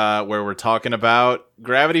Falls, where we're talking about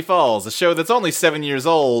Gravity Falls, a show that's only 7 years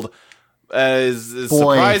old. Is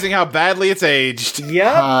surprising how badly it's aged.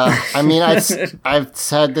 Yep. I mean, I've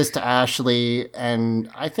said this to Ashley, and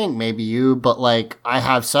I think maybe you, but like, I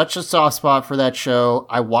have such a soft spot for that show.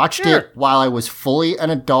 I watched it while I was fully an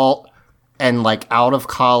adult and like out of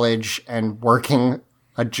college and working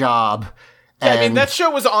a job. Yeah, I mean, that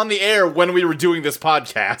show was on the air when we were doing this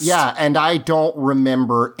podcast. Yeah, and I don't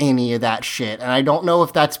remember any of that shit. And I don't know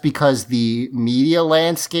if that's because the media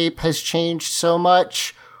landscape has changed so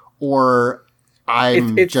much, or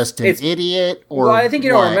I'm just an idiot, or well, I think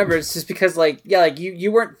you don't remember. It's just because, like, yeah, like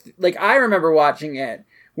you weren't, like, I remember watching it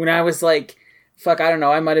when I was like, I don't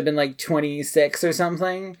know, I might have been like 26 or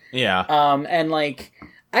something. Yeah. And like,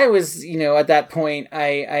 I was, at that point,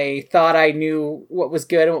 I thought I knew what was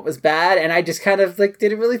good and what was bad, and I just kind of like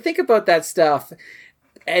didn't really think about that stuff,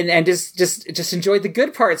 and just enjoyed the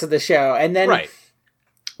good parts of the show, and then. Right.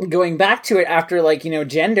 Going back to it after, like,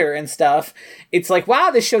 gender and stuff, it's like, wow,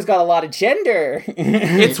 this show's got a lot of gender.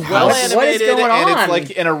 It's well animated, what is going on? and it's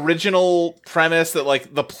like an original premise that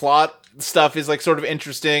like the plot stuff is like sort of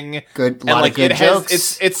interesting. Good, and lot like of good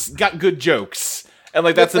jokes. It's got good jokes, and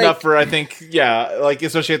like that's enough for, I think, like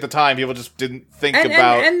especially at the time, people just didn't think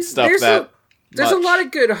about stuff that. There's a lot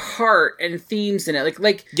of good heart and themes in it.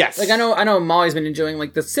 Like yes. Like I know Molly's been enjoying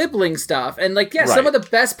like the sibling stuff, and like some of the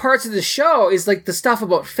best parts of the show is like the stuff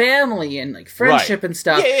about family and like friendship and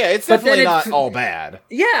stuff. Yeah, it's definitely not all bad.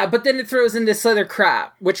 Yeah, but then it throws in this other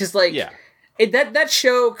crap, which is like that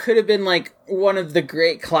show could have been like one of the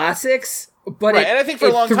great classics. But and I think for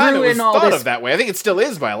a long time it was thought of that way. I think it still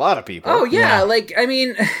is by a lot of people. Oh yeah. Like I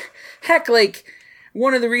mean, heck, like.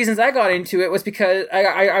 One of the reasons I got into it was because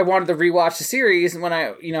I wanted to rewatch the series, and when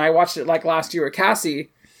I watched it like last year with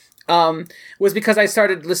Cassie, was because I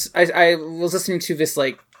was listening to this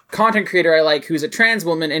like content creator I like who's a trans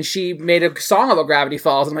woman, and she made a song about Gravity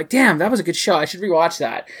Falls. I'm like, damn, that was a good show. I should rewatch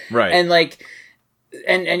that. Right. And like,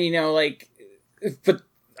 and like, but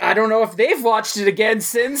I don't know if they've watched it again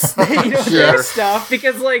since their stuff,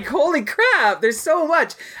 because like, holy crap, there's so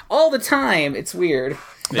much all the time. It's weird.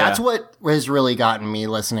 That's what has really gotten me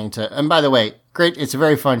listening to. And by the way, great. It's a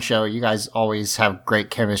very fun show. You guys always have great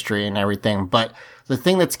chemistry and everything. But the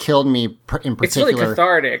thing that's killed me in particular, it's really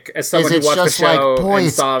cathartic as someone who watched the show. Like, boy,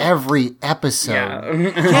 and saw every episode. Yeah,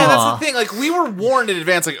 that's the thing. Like, we were warned in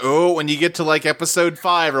advance. Like, when you get to like episode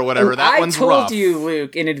 5 or whatever, that one's rough. I told you,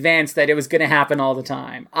 Luke, in advance that it was going to happen all the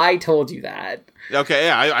time. I told you that. Okay,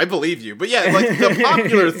 yeah, I believe you. But yeah, like the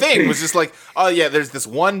popular thing was just like, oh yeah, there's this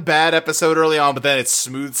one bad episode early on, but then it's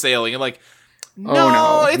smooth sailing. And like,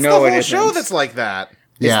 no, it's the whole show that's like that.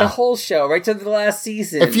 It's the whole show, right to the last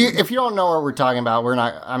season. If you don't know what we're talking about, we're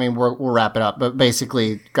not. I mean, we'll wrap it up. But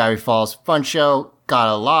basically, Gravity Falls, fun show, got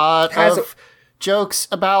a lot of jokes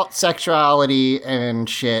about sexuality and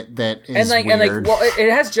shit that is weird. Well,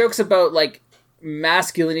 it has jokes about like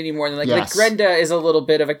masculinity more than like Grenda is a little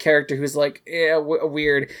bit of a character who's like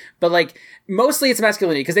weird, but like mostly it's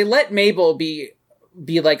masculinity because they let Mabel be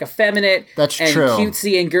like effeminate and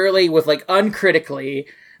cutesy and girly with like uncritically,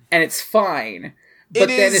 and it's fine. But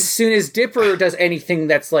then as soon as Dipper does anything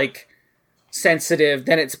that's like sensitive,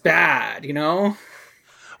 then it's bad, Well,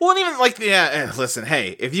 and even like, listen,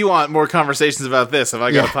 hey, if you want more conversations about this,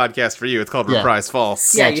 I got a podcast for you. It's called Reprise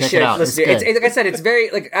Falls. Yeah, you should listen to it. It's, like I said, it's very,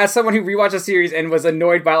 like, as someone who rewatched the series and was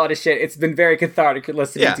annoyed by a lot of shit, it's been very cathartic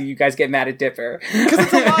listening to you guys get mad at Dipper. Because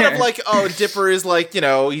it's a lot of like, Dipper is like,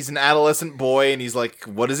 he's an adolescent boy, and he's like,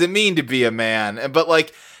 what does it mean to be a man? But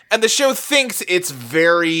like, and the show thinks it's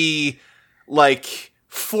very, like,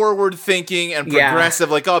 forward-thinking and progressive.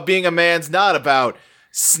 Like, being a man's not about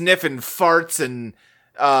sniffing farts and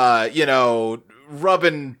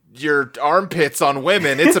rubbing your armpits on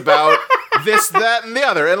women. It's about this, that, and the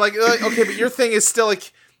other. And like, okay, but your thing is still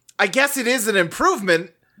like, I guess it is an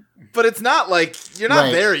improvement, but it's not like you're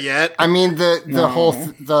not there yet. I mean, the whole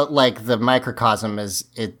the microcosm is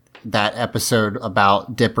that episode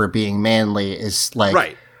about Dipper being manly is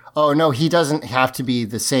like, oh no, he doesn't have to be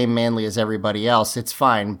the same manly as everybody else. It's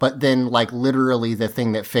fine. But then, like, literally the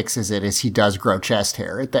thing that fixes it is he does grow chest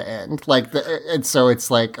hair at the end. Like, and so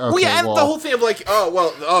it's like, okay, and the whole thing of like,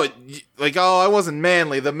 I wasn't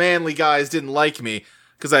manly. The manly guys didn't like me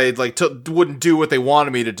because I like wouldn't do what they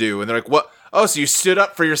wanted me to do. And they're like, what? Oh, so you stood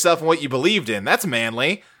up for yourself and what you believed in. That's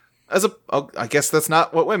manly. I guess that's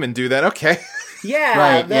not what women do then. Okay. Yeah,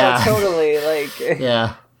 Right, no, yeah. totally. Like,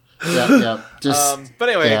 Yeah. Yep. Just But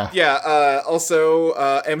anyway, yeah. also,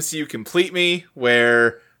 MCU Complete Me,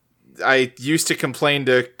 where I used to complain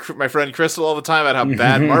to my friend Crystal all the time about how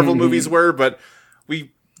bad Marvel movies were, but we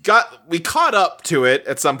caught up to it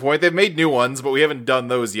at some point. They've made new ones, but we haven't done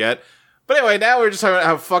those yet. But anyway, now we're just talking about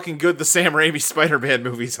how fucking good the Sam Raimi Spider-Man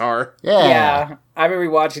movies are. yeah, I've been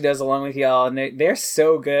rewatching those along with y'all, and they're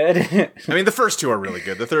so good. I mean, the first two are really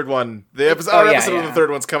good. The third one, episode yeah. of the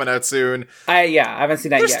third one's coming out soon. I haven't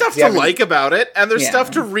seen that There's yet. stuff We to haven't- like about it, and there's Yeah.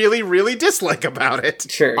 stuff to really, really dislike about it.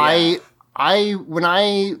 Sure. Yeah.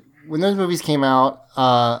 When those movies came out,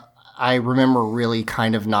 I remember really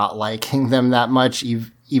kind of not liking them that much,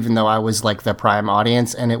 even though I was like the prime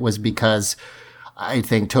audience, and it was because I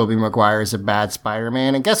think Tobey Maguire is a bad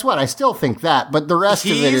Spider-Man, and guess what? I still think that, but the rest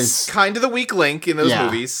of it He's is, kind of the weak link in those Yeah.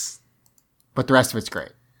 movies. but the rest of it's great.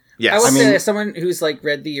 Yes. I will I say, mean- as someone who's like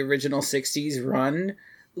read the original '60s run,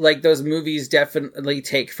 like those movies definitely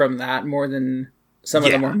take from that more than some of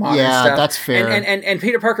the Yeah. more modern Yeah, stuff. that's fair. And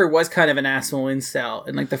Peter Parker was kind of an asshole incel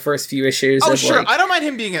in like the first few issues. Oh, of, sure. like- I don't mind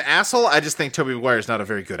him being an asshole. I just think Tobey Maguire is not a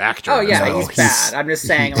very good actor. oh yeah, No, he's he's- bad. I'm just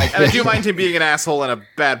saying, like, And I do mind him being an asshole and a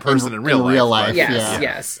bad person in real life. but- yes, yeah.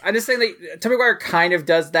 yes. I'm just saying that Tobey Maguire kind of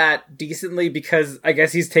does that decently because I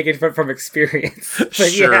guess he's taken from experience. But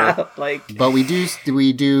Sure. yeah, like, But we do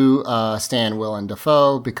stan Willem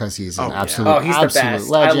Dafoe because he's an absolute, oh, he's the absolute best.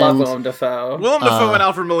 legend. I love Willem Dafoe. Willem Dafoe and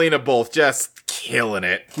Alfred Molina both just killing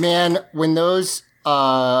it. Man, when those,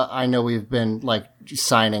 I know we've been like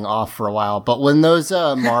signing off for a while, but when those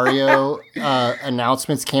Mario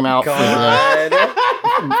announcements came out God.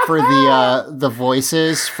 for the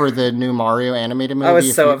voices for the new Mario animated movie, I was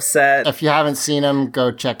if so you- upset. If you haven't seen them,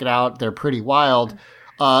 go check it out. They're pretty wild.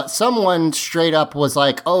 Someone straight up was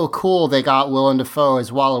like, "Oh, cool! They got Willem Dafoe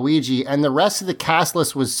as Waluigi," and the rest of the cast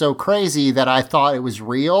list was so crazy that I thought it was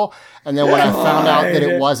real. And then when I found out that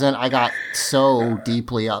it wasn't, I got so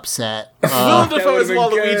deeply upset. Willem Dafoe as would've been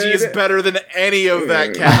Waluigi good. is better than any of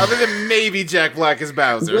that cast, other than maybe Jack Black as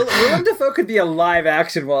Bowser. Willem Dafoe could be a live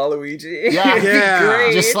action Waluigi. Yeah. It'd be Yeah.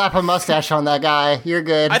 great. Just slap a mustache on that guy. You're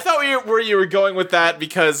good. I thought where you were going with that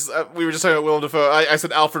because we were just talking about Willem Dafoe. I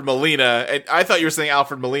said Alfred Molina, and I thought you were saying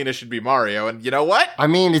Alfred Molina should be Mario. And you know what? I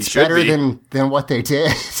mean, it's should better be. than what they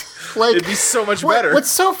did. Like, It'd be so much better. What's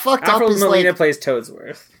so fucked up Alfred is Molina like plays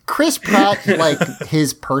Toadsworth. Chris Pratt, like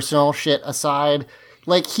his personal shit aside,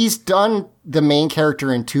 like he's done the main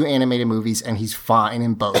character in 2 animated movies and he's fine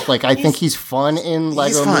in both. Like I think he's fun in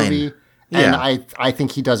Lego fine. Movie. And Yeah. I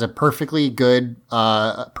think he does a perfectly good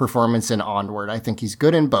performance in Onward. I think he's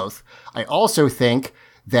good in both. I also think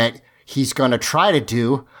that he's going to try to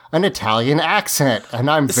do an Italian accent, and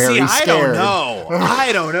I'm very See, scared. I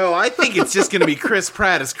don't know. I think it's just going to be Chris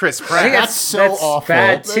Pratt as Chris Pratt. That's so That's awful.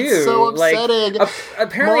 bad, That's too. so Like, upsetting.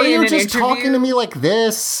 apparently Mario in an just interview- talking to me like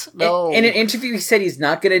this. No. In an interview, he said he's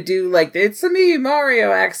not going to do, like, it's a me,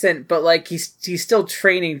 Mario accent, but, like, he's still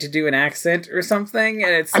training to do an accent or something,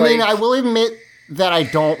 and it's I like... mean, I will admit that I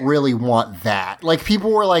don't really want that. Like,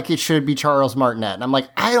 people were like, it should be Charles Martinet. And I'm like,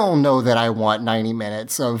 I don't know that I want 90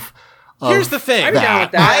 minutes of Here's the thing. I'm down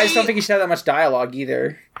with that. I I- just don't think he should have that much dialogue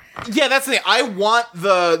either. Yeah, that's the thing. I want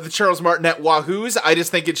the Charles Martinet Wahoos. I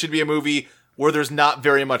just think it should be a movie where there's not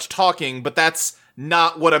very much talking, but that's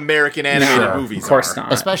not what American animated movies Of course are.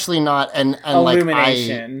 not. especially not and like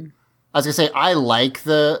Illumination. I was gonna say I like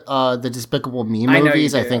the Despicable Me I know you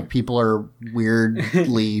movies. I do. think people are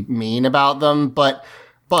weirdly mean about them, but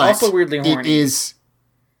Also weirdly it horny. is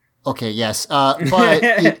okay. Yes, but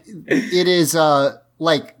it is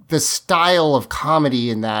like the style of comedy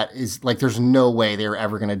in that is like there's no way they're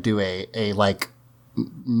ever gonna do a like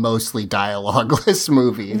mostly dialogueless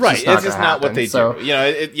movie. Right, it's gonna just not what happen. they So, do. You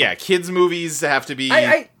know, kids' movies have to be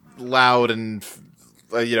I- loud and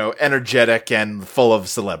energetic and full of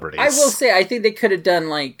celebrities. I will say, I think they could have done,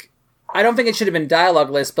 like... I don't think it should have been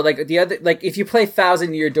dialogueless, but, like, the other... Like, if you play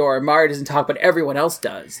Thousand Year Door, Mario doesn't talk, but everyone else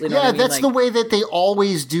does. You know what yeah, I mean? that's Like, the way that they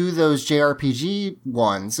always do those JRPG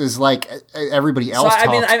ones. Is like everybody else. So, I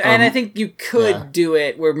mean, talks, and I think you could yeah. do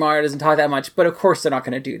it where Mario doesn't talk that much, but of course they're not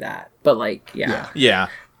going to do that. But, like, yeah. Yeah.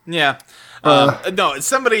 No,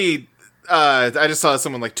 somebody. I just saw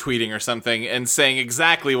someone like tweeting or something and saying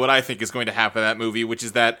exactly what I think is going to happen in that movie, which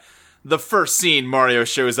is that the first scene Mario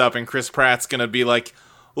shows up and Chris Pratt's gonna be like,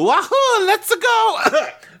 "Wahoo, let's go!"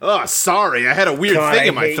 Oh, sorry, I had a weird God, thing I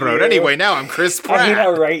in my hate throat. you. Anyway, now I'm Chris I hate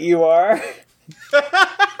how Pratt. right you are.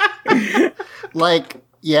 like,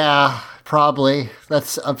 yeah, probably.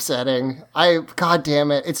 That's upsetting. God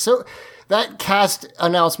damn it. It's so, that cast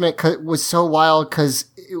announcement was so wild because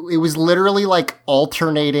it was literally like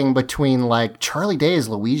alternating between like Charlie Day as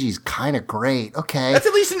Luigi's kind of great. Okay. That's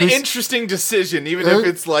at least an interesting decision, even if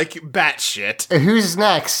it's like batshit. Who's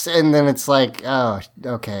next? And then it's like, oh,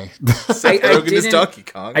 okay. Seth Rogen is Donkey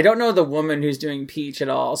Kong. I don't know the woman who's doing Peach at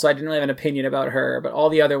all, so I didn't really have an opinion about her, but all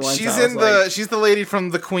the other ones. She's the lady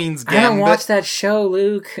from the Queen's Gambit. I haven't watched that show,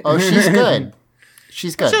 Luke. Oh, she's good.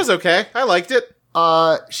 She's good. The show's okay. I liked it.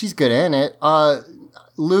 She's good in it.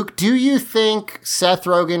 Luke, do you think Seth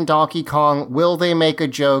Rogen, Donkey Kong, will they make a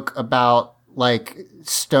joke about, like,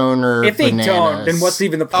 stoner If they bananas? don't, then what's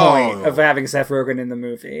even the point of having Seth Rogen in the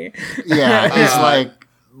movie? Yeah, he's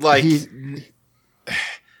like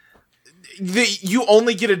you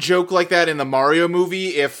only get a joke like that in the Mario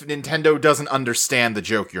movie if Nintendo doesn't understand the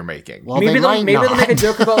joke you're making. Well, maybe they'll make a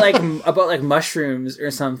joke about like mushrooms or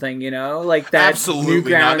something, you know, like that.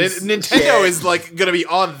 Absolutely not. Nintendo is like gonna be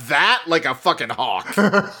on that like a fucking hawk.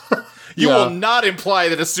 You will not imply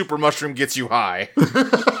that a super mushroom gets you high.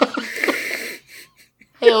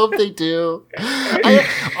 I hope they do.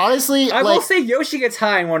 Honestly, I will say Yoshi gets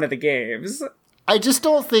high in one of the games. I just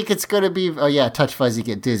don't think it's going to be... Oh, yeah, Touch Fuzzy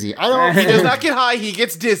get dizzy. He does not get high, he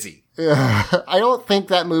gets dizzy. I don't think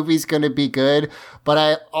that movie's going to be good, but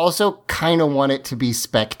I also kind of want it to be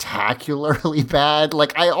spectacularly bad.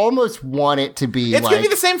 Like, I almost want it to be It's going to be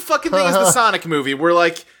the same fucking thing as the Sonic movie, where,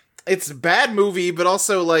 like, it's a bad movie, but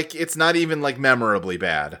also, like, it's not even, like, memorably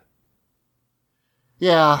bad.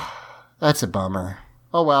 Yeah, that's a bummer.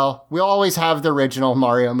 Oh, well. We always have the original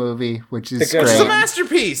Mario movie, which is great. It's a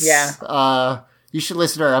masterpiece! Yeah. You should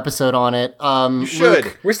listen to our episode on it. You should.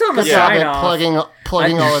 Luke, we're still on the sign-off.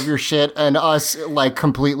 Plugging all of your shit and us, like,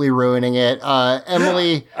 completely ruining it.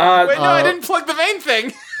 Emily... Wait, no, I didn't plug the main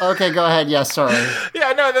thing. Okay, go ahead. Yeah, sorry.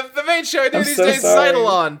 Yeah, no, the main show I do these days is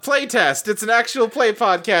Eidolon, Playtest. It's an actual play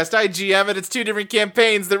podcast. I GM it. It's 2 different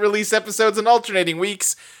campaigns that release episodes in alternating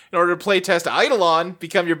weeks. In order to playtest Eidolon,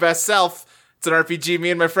 Become Your Best Self. It's an RPG me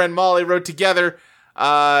and my friend Molly wrote together.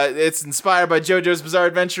 It's inspired by JoJo's Bizarre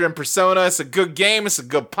Adventure and Persona. It's a good game. It's a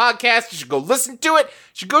good podcast. You should go listen to it. You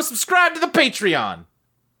should go subscribe to the Patreon.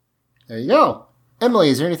 There you go. Emily,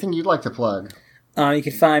 is there anything you'd like to plug? You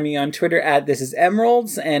can find me on Twitter at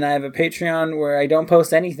ThisIsEmeralds, and I have a Patreon where I don't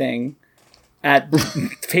post anything at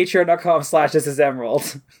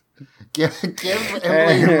patreon.com/ThisIsEmerald. Give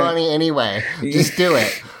Emily your money anyway. Just do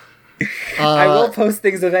it. I will post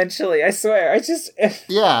things eventually. I swear.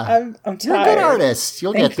 Yeah. I'm tired. You're a good artist.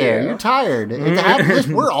 You'll get there. you. You're tired.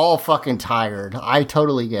 We're all fucking tired. I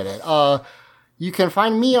totally get it. You can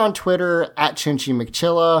find me on Twitter at Chinchi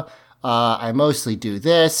McChilla. I mostly do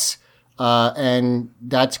this, and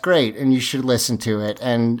that's great. And you should listen to it.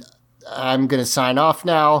 And I'm gonna sign off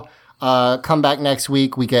now. Come back next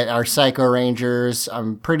week. We get our Psycho Rangers.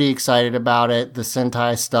 I'm pretty excited about it. The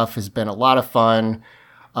Sentai stuff has been a lot of fun.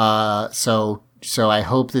 So I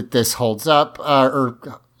hope that this holds up, or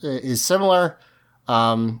is similar.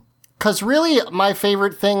 'Cause really my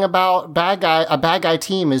favorite thing about a bad guy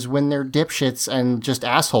team is when they're dipshits and just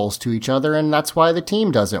assholes to each other. And that's why the team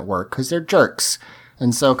doesn't work, 'cause they're jerks.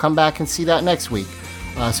 And so come back and see that next week.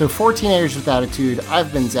 So for Teenagers with Attitude,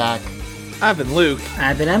 I've been Zach. I've been Luke.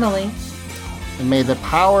 I've been Emily. And may the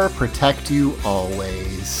power protect you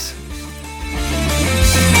always.